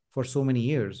calling for so many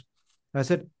years. I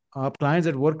said, our clients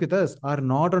that work with us are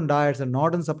not on diets and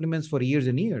not on supplements for years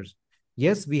and years.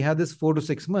 Yes, we have this 4 to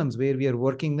 6 months where we are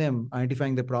working them,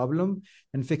 identifying the problem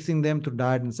and fixing them through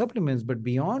diet and supplements. But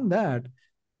beyond that,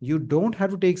 you don't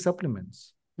have to take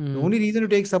supplements. The mm, only reason to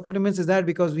take supplements is that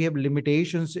because we have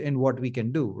limitations in what we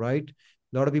can do, right?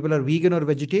 A lot of people are vegan or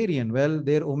vegetarian. Well,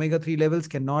 their omega-3 levels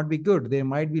cannot be good. They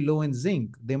might be low in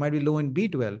zinc. They might be low in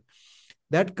B12.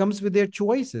 That comes with their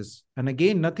choices. And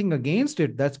again, nothing against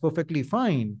it. That's perfectly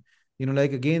fine.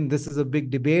 Like again, this is a big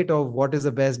debate of what is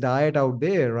the best diet out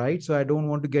there, right? So I don't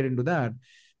want to get into that.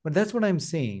 But that's what I'm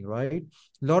saying, right?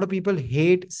 A lot of people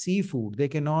hate seafood. They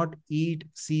cannot eat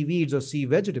seaweeds or sea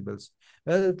vegetables.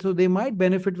 So they might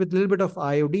benefit with a little bit of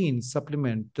iodine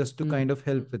supplement just to mm, kind of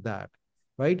help with that,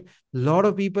 right? A lot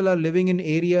of people are living in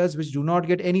areas which do not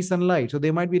get any sunlight. So they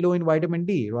might be low in vitamin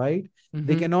D, right?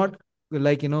 They mm-hmm. cannot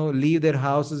leave their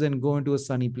houses and go into a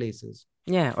sunny places.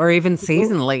 Yeah, or even So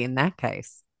seasonally in that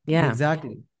case. Yeah.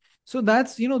 exactly. So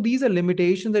that's, these are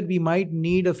limitations that we might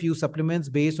need a few supplements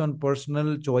based on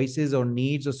personal choices or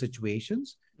needs or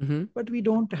situations. Mm-hmm. But we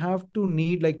don't have to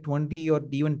need like 20 or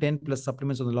even 10 plus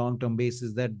supplements on a long term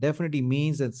basis. That definitely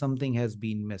means that something has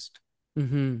been missed.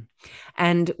 Mm-hmm.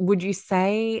 And would you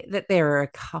say that there are a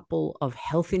couple of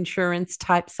health insurance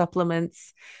type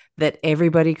supplements that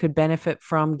everybody could benefit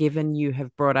from, given you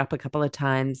have brought up a couple of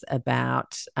times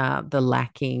about the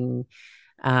lacking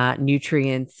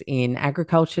nutrients in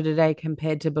agriculture today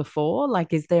compared to before?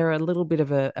 Like, is there a little bit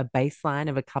of a baseline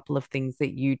of a couple of things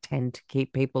that you tend to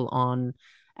keep people on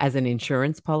as an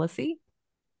insurance policy?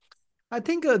 I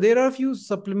think there are a few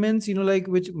supplements, like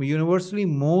which universally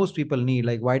most people need,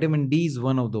 like vitamin D is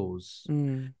one of those.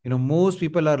 Mm, Most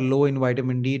people are low in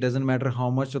vitamin D. It doesn't matter how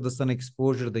much of the sun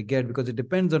exposure they get because it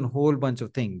depends on a whole bunch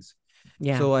of things.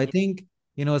 yeah. So I think,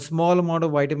 a small amount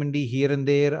of vitamin D here and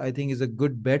there, I think is a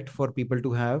good bet for people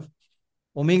to have.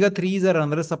 Omega 3s are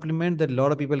another supplement that a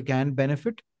lot of people can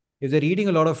benefit. If they're eating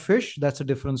a lot of fish, that's a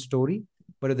different story.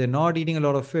 But if they're not eating a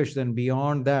lot of fish, then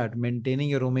beyond that, maintaining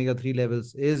your omega 3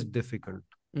 levels is difficult.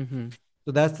 Mm-hmm.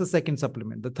 So that's the second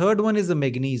supplement. The third one is the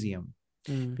magnesium,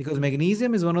 Mm, because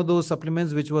magnesium is one of those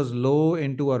supplements which was low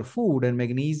into our food, and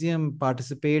magnesium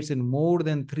participates in more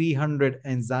than 300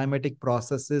 enzymatic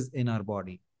processes in our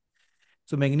body.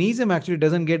 So magnesium actually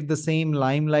doesn't get the same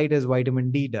limelight as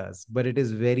vitamin D does, but it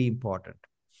is very important.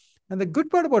 And the good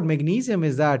part about magnesium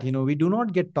is that, we do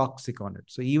not get toxic on it.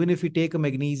 So even if you take a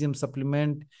magnesium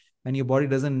supplement and your body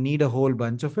doesn't need a whole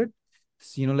bunch of it,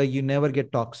 like you never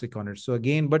get toxic on it. So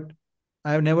again, but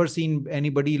I've never seen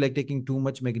anybody like taking too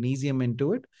much magnesium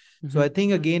into it. So mm-hmm. I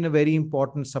think again, a very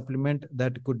important supplement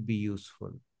that could be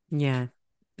useful. Yeah.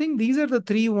 Think these are the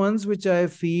three ones which I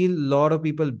feel a lot of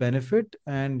people benefit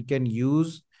and can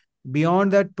use.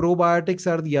 Beyond that, probiotics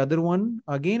are the other one.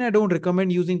 Again, I don't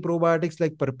recommend using probiotics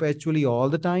like perpetually all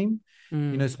the time.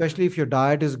 Mm, Especially if your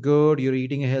diet is good, you're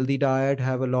eating a healthy diet,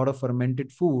 have a lot of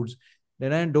fermented foods,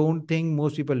 then I don't think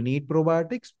most people need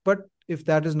probiotics. But if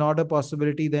that is not a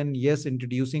possibility, then yes,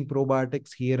 introducing probiotics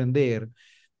here and there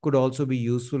could also be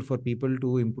useful for people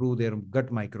to improve their gut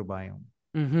microbiome.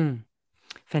 mm-hmm.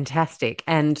 Fantastic.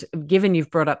 And given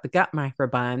you've brought up the gut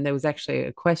microbiome, there was actually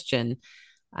a question.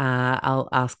 I'll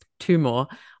ask two more.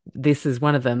 This is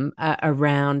one of them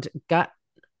around gut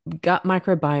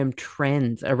microbiome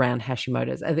trends around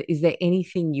Hashimoto's. Is there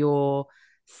anything you're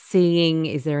seeing?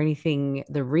 Is there anything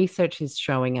the research is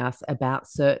showing us about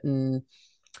certain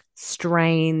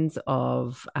strains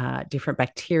of different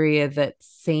bacteria that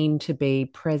seem to be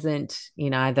present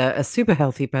in either a super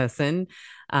healthy person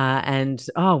and,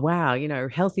 oh, wow,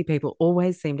 healthy people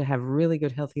always seem to have really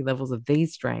good healthy levels of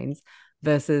these strains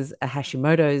versus a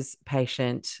Hashimoto's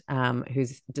patient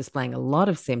who's displaying a lot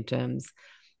of symptoms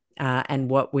and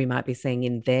what we might be seeing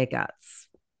in their guts?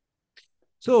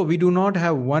 So we do not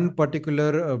have one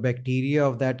particular bacteria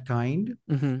of that kind.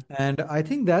 Mm-hmm. And I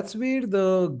think that's where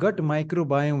the gut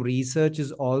microbiome research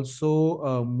is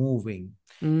also moving.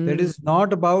 That Mm, is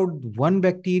not about one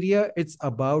bacteria, it's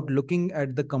about looking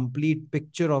at the complete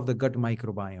picture of the gut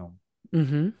microbiome.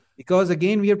 mm-hmm. Because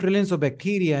again, we have trillions of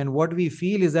bacteria, and what we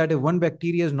feel is that if one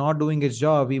bacteria is not doing its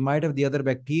job, we might have the other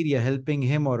bacteria helping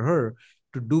him or her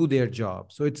to do their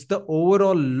job. So it's the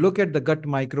overall look at the gut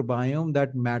microbiome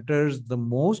that matters the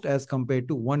most as compared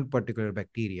to one particular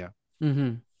bacteria.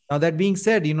 Mm-hmm. Now, that being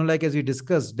said, like as we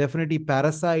discussed, definitely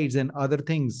parasites and other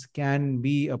things can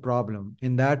be a problem.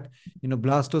 In that,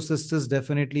 blastocystis,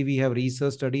 definitely we have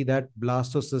research study that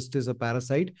blastocystis is a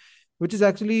parasite, which is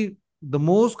actually the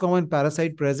most common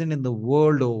parasite present in the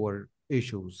world over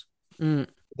issues. Mm,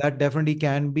 That definitely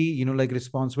can be, like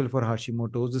responsible for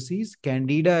Hashimoto's disease.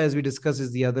 Candida, as we discussed,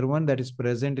 is the other one that is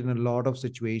present in a lot of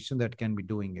situations that can be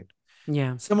doing it.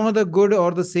 yeah. Some of the good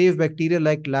or the safe bacteria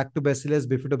like Lactobacillus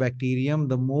bifidobacterium,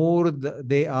 the more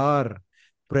they are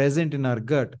present in our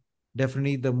gut,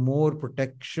 definitely the more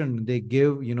protection they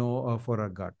give, for our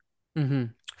gut. Mm-hmm.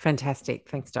 Fantastic.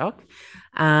 Thanks, Doc.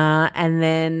 And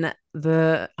then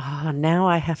now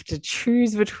I have to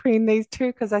choose between these two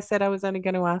because I said I was only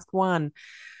going to ask one.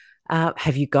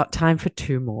 Have you got time for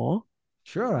two more?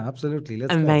 Sure, absolutely.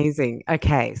 Let's go. Amazing.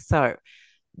 Okay, so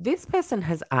this person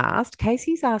has asked,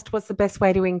 Casey's asked, what's the best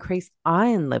way to increase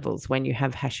iron levels when you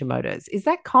have Hashimoto's? Is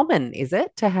that common, is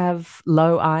it, to have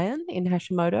low iron in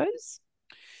Hashimoto's?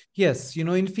 Yes,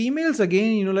 in females,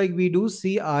 again, like we do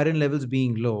see iron levels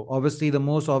being low. Obviously, the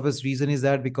most obvious reason is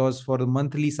that because for the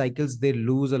monthly cycles, they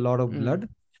lose a lot of Mm, blood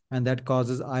and that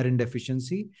causes iron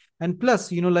deficiency. And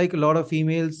plus, like a lot of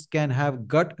females can have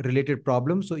gut related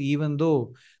problems. So even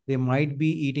though they might be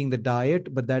eating the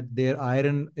diet, but that their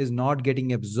iron is not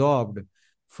getting absorbed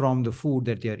from the food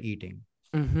that they are eating.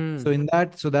 Mm-hmm.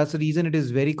 So that's the reason it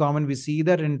is very common. We see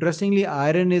that. Interestingly,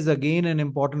 iron is again an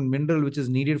important mineral which is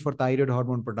needed for thyroid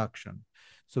hormone production.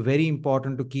 So very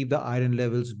important to keep the iron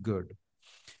levels good.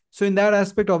 So in that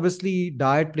aspect, obviously,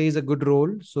 diet plays a good role.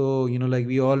 So, like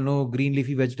we all know, green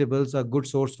leafy vegetables are good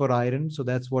source for iron. So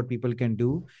that's what people can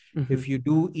do. Mm-hmm. If you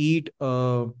do eat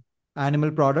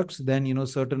animal products, then,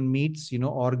 certain meats,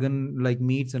 organ like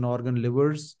meats and organ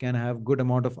livers can have good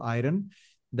amount of iron.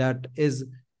 That is,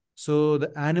 so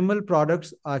the animal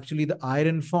products, actually the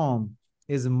iron form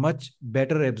is much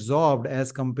better absorbed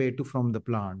as compared to from the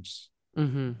plants.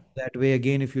 Mm-hmm. That way,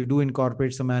 again, if you do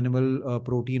incorporate some animal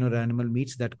protein or animal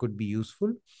meats, that could be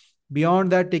useful.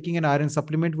 Beyond that, taking an iron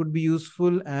supplement would be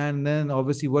useful. And then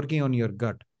obviously working on your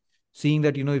gut, seeing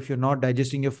that, if you're not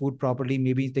digesting your food properly,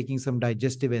 maybe taking some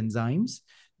digestive enzymes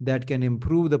that can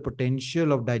improve the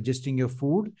potential of digesting your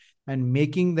food and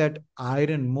making that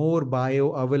iron more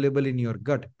bioavailable in your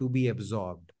gut to be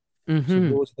absorbed. So Mm-hmm.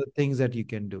 those are the things that you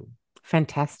can do.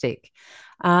 Fantastic.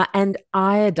 And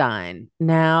iodine.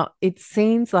 Now, it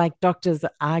seems like doctors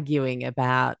are arguing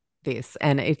about this,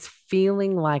 and it's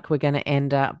feeling like we're going to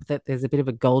end up that there's a bit of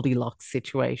a Goldilocks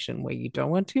situation where you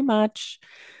don't want too much,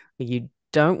 you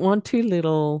don't want too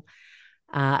little.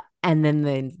 And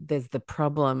then there's the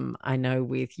problem I know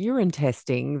with urine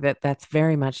testing that's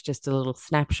very much just a little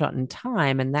snapshot in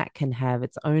time, and that can have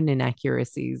its own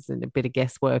inaccuracies and a bit of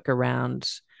guesswork around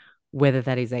whether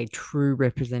that is a true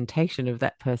representation of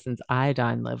that person's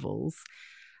iodine levels.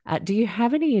 Do you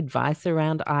have any advice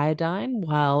around iodine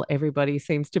while everybody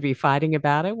seems to be fighting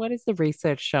about it? What is the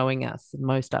research showing us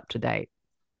most up to date?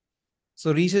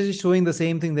 So research is showing the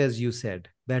same thing as you said,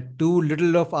 that too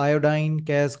little of iodine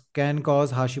can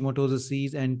cause Hashimoto's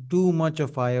disease, and too much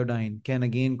of iodine can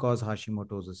again cause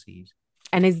Hashimoto's disease.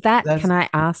 And is that, That's can I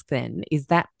ask then, is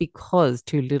that because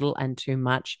too little and too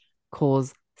much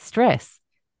cause stress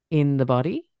in the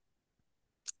body?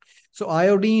 So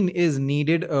iodine is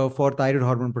needed for thyroid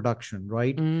hormone production,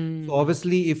 right? So Mm,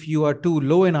 obviously, if you are too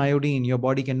low in iodine, your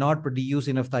body cannot produce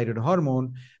enough thyroid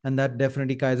hormone, and that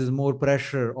definitely causes more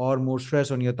pressure or more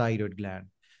stress on your thyroid gland.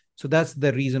 So that's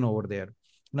the reason over there.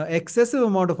 Now, excessive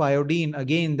amount of iodine,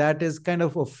 again, that is kind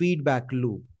of a feedback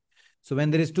loop. So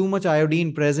when there is too much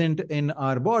iodine present in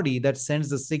our body, that sends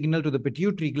the signal to the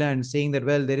pituitary gland saying that,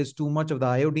 well, there is too much of the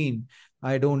iodine.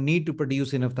 I don't need to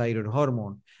produce enough thyroid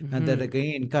hormone. And that hmm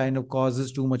again kind of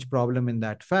causes too much problem in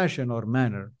that fashion or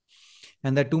manner.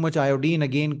 And that too much iodine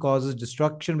again causes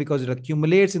destruction because it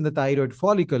accumulates in the thyroid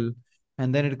follicle,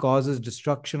 and then it causes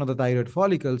destruction of the thyroid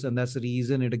follicles. And that's the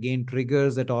reason it again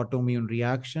triggers that autoimmune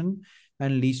reaction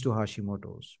and leads to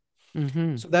Hashimoto's.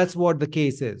 hmm So that's what the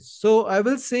case is. So I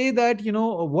will say that,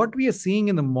 what we are seeing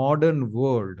in the modern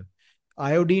world,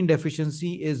 iodine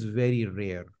deficiency is very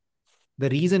rare. The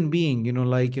reason being,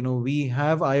 we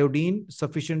have iodine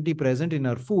sufficiently present in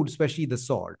our food, especially the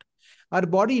salt. Our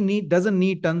body doesn't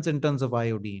need tons and tons of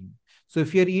iodine. So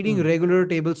if you're eating mm, regular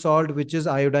table salt, which is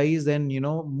iodized, then,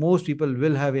 most people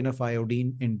will have enough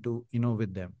iodine into,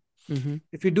 with them. hmm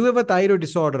If you do have a thyroid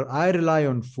disorder, I rely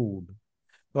on food.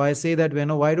 So I say that,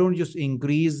 why don't you just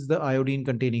increase the iodine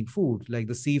containing food, like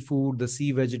the seafood, the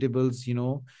sea vegetables,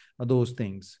 those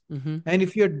things. hmm And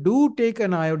if you do take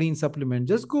an iodine supplement,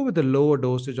 just go with a lower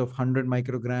dosage of 100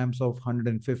 micrograms of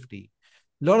 150.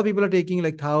 A lot of people are taking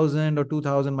like 1,000 or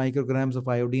 2,000 micrograms of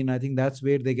iodine. I think that's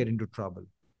where they get into trouble.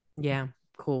 Yeah,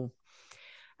 cool.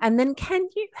 And then can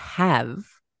you have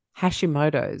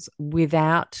Hashimoto's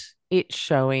without it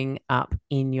showing up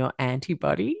in your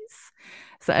antibodies?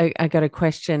 So I got a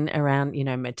question around,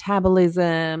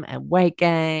 metabolism and weight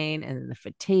gain and the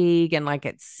fatigue. And like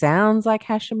it sounds like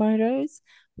Hashimoto's,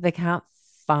 but they can't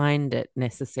find it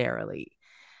necessarily.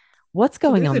 What's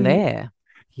So there going is on a there?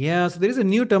 Yeah, so there is a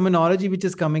new terminology which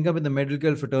is coming up in the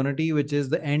medical fraternity, which is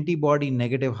the antibody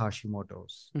negative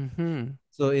Hashimoto's. Hmm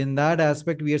So in that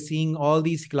aspect, we are seeing all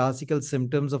these classical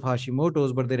symptoms of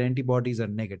Hashimoto's, but their antibodies are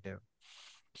negative.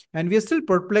 And we are still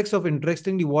perplexed of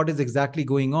interestingly what is exactly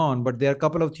going on, but there are a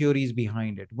couple of theories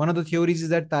behind it. One of the theories is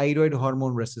that thyroid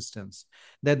hormone resistance,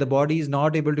 that the body is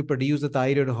not able to produce the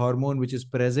thyroid hormone which is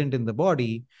present in the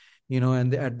body,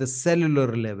 and at the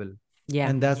cellular level. Yeah.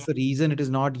 And that's the reason it is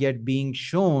not yet being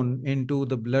shown into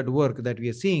the blood work that we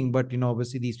are seeing. But,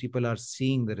 obviously these people are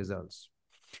seeing the results.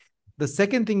 The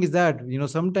second thing is that,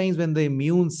 sometimes when the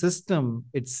immune system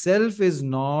itself is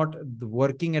not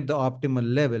working at the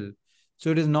optimal level, so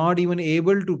it is not even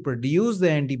able to produce the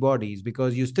antibodies,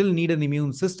 because you still need an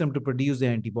immune system to produce the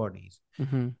antibodies.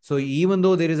 hmm So even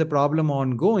though there is a problem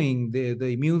ongoing, the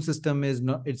immune system is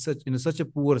not, it's in such a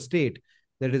poor state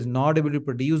that it is not able to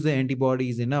produce the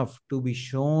antibodies enough to be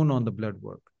shown on the blood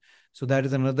work. So that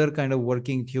is another kind of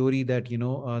working theory that,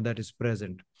 that is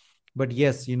present. But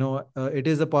yes, it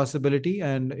is a possibility,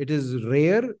 and it is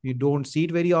rare. You don't see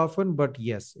it very often, but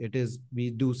yes, it is. We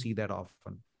do see that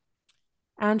often.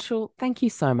 Anshul, thank you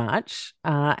so much.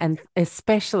 And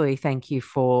especially thank you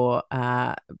for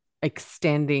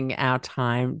extending our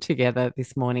time together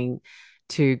this morning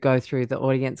to go through the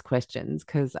audience questions,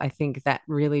 because I think that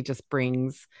really just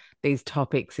brings these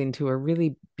topics into a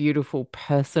really beautiful,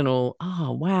 personal,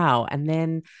 oh, wow. And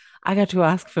then I got to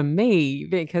ask for me,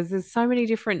 because there's so many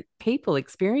different people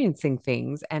experiencing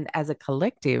things. And as a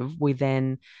collective, we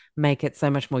then make it so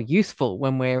much more useful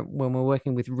when we're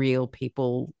working with real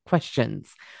people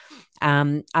questions.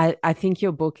 I think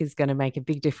your book is going to make a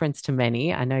big difference to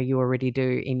many. I know you already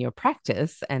do in your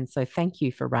practice. And so thank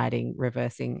you for writing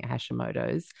Reversing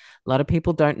Hashimotos. A lot of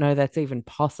people don't know that's even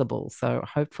possible. So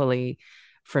hopefully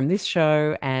from this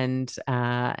show and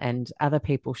other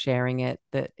people sharing it,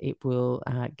 that it will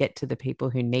get to the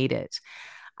people who need it.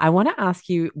 I want to ask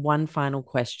you one final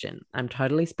question. I'm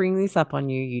totally springing this up on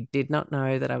you. You did not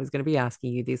know that I was going to be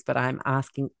asking you this, but I'm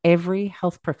asking every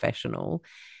health professional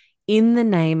in the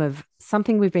name of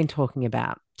something we've been talking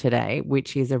about today,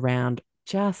 which is around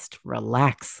just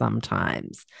relax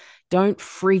sometimes. Don't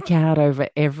freak out over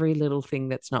every little thing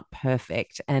that's not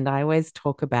perfect. And I always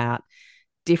talk about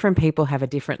different people have a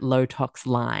different low tox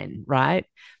line, right?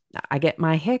 I get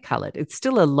my hair colored. It's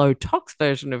still a low tox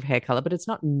version of hair color, but it's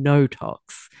not no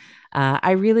tox.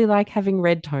 I really like having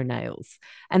red toenails.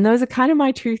 And those are kind of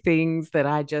my two things that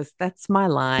that's my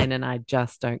line, and I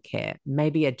just don't care.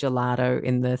 Maybe a gelato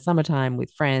in the summertime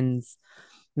with friends,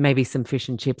 maybe some fish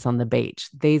and chips on the beach.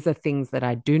 These are things that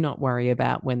I do not worry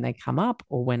about when they come up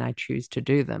or when I choose to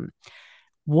do them.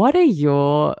 What are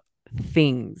your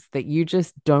things that you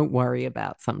just don't worry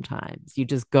about sometimes? You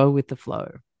just go with the flow.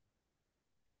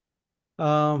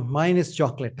 Mine is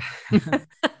chocolate.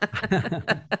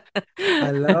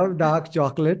 I love dark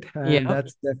chocolate, and Yeah.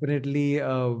 that's definitely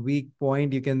a weak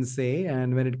point, you can say.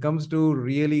 And when it comes to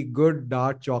really good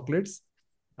dark chocolates,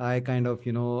 I kind of,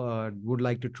 would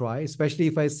like to try, especially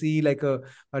if I see like a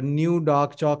new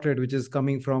dark chocolate which is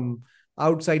coming from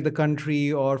outside the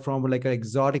country or from like an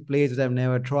exotic place that I've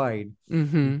never tried.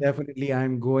 Mm-hmm. Definitely,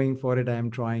 I'm going for it.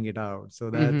 I'm trying it out. So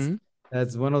Mm-hmm.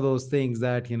 that's one of those things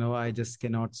that, I just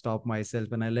cannot stop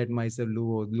myself, and I let myself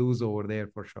lose over there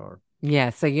for sure.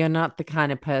 Yeah, so you're not the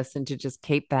kind of person to just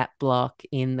keep that block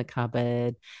in the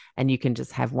cupboard and you can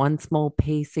just have one small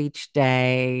piece each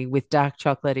day with dark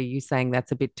chocolate. Are you saying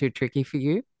that's a bit too tricky for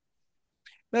you?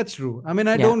 That's true. I mean,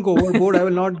 I Yeah. don't go overboard. I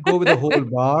will not go with a whole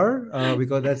bar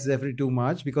because that's definitely too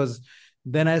much. Because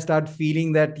then I start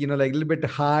feeling that, like a little bit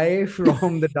high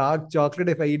from the dark chocolate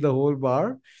if I eat the whole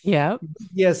bar. Yeah.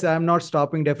 Yes, I'm not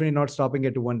stopping, definitely not stopping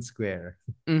at one square.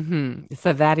 Mm-hmm.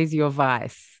 So that is your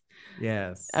vice.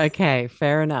 Yes. Okay,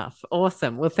 fair enough.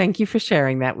 Awesome. Well, thank you for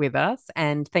sharing that with us.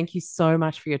 And thank you so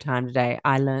much for your time today.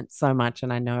 I learned so much,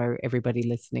 and I know everybody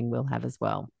listening will have as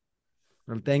well.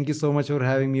 Well, thank you so much for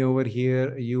having me over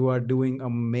here. You are doing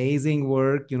amazing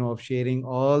work, of sharing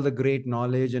all the great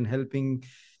knowledge and helping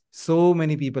so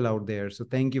many people out there. So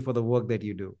thank you for the work that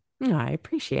you do. I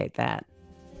appreciate that.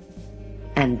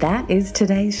 And that is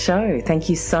today's show. Thank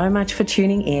you so much for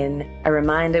tuning in. A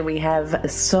reminder, we have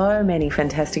so many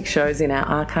fantastic shows in our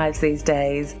archives these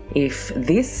days. If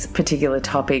this particular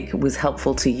topic was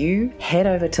helpful to you, head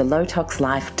over to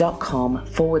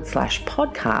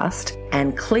lowtoxlife.com/podcast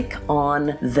and click on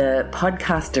the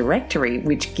podcast directory,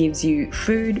 which gives you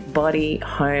food, body,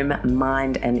 home,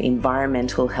 mind, and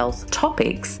environmental health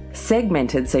topics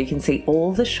segmented so you can see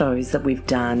all the shows that we've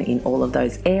done in all of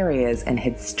those areas and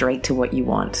head straight to what you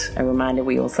want. A reminder,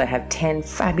 we also have 10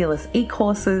 fabulous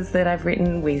e-courses that I've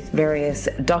written with various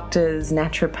doctors,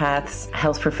 naturopaths,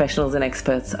 health professionals, and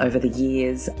experts over the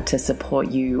years to support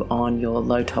you on your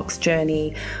low tox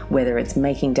journey, whether it's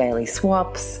making daily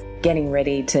swaps, getting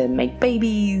ready to make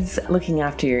babies, looking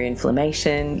after your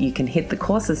inflammation. You can hit the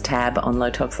courses tab on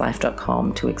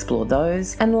lowtoxlife.com to explore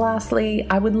those. And lastly,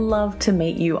 I would love to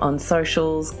meet you on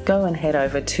socials. Go and head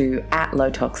over to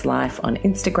 @lowtoxlife on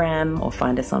Instagram or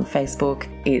find us on Facebook.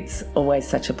 It's always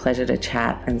such a pleasure to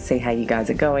chat and see how you guys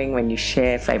are going when you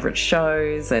share favorite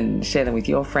shows and share them with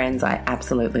your friends. I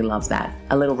absolutely love that.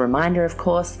 A little reminder, of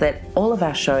course, that all of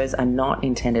our shows are not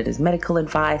intended as medical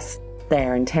advice. They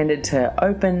are intended to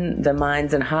open the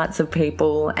minds and hearts of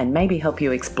people and maybe help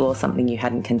you explore something you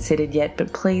hadn't considered yet,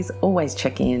 but please always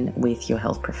check in with your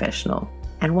health professional.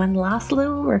 And one last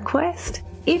little request.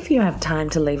 If you have time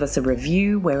to leave us a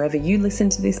review wherever you listen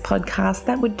to this podcast,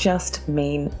 that would just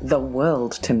mean the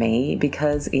world to me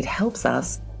because it helps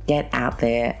us get out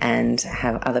there and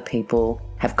have other people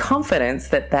have confidence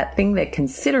that that thing they're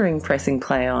considering pressing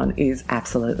play on is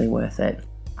absolutely worth it.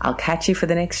 I'll catch you for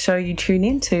the next show you tune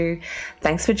into.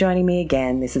 Thanks for joining me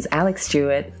again. This is Alex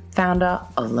Stewart, founder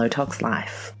of Low Tox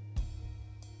Life.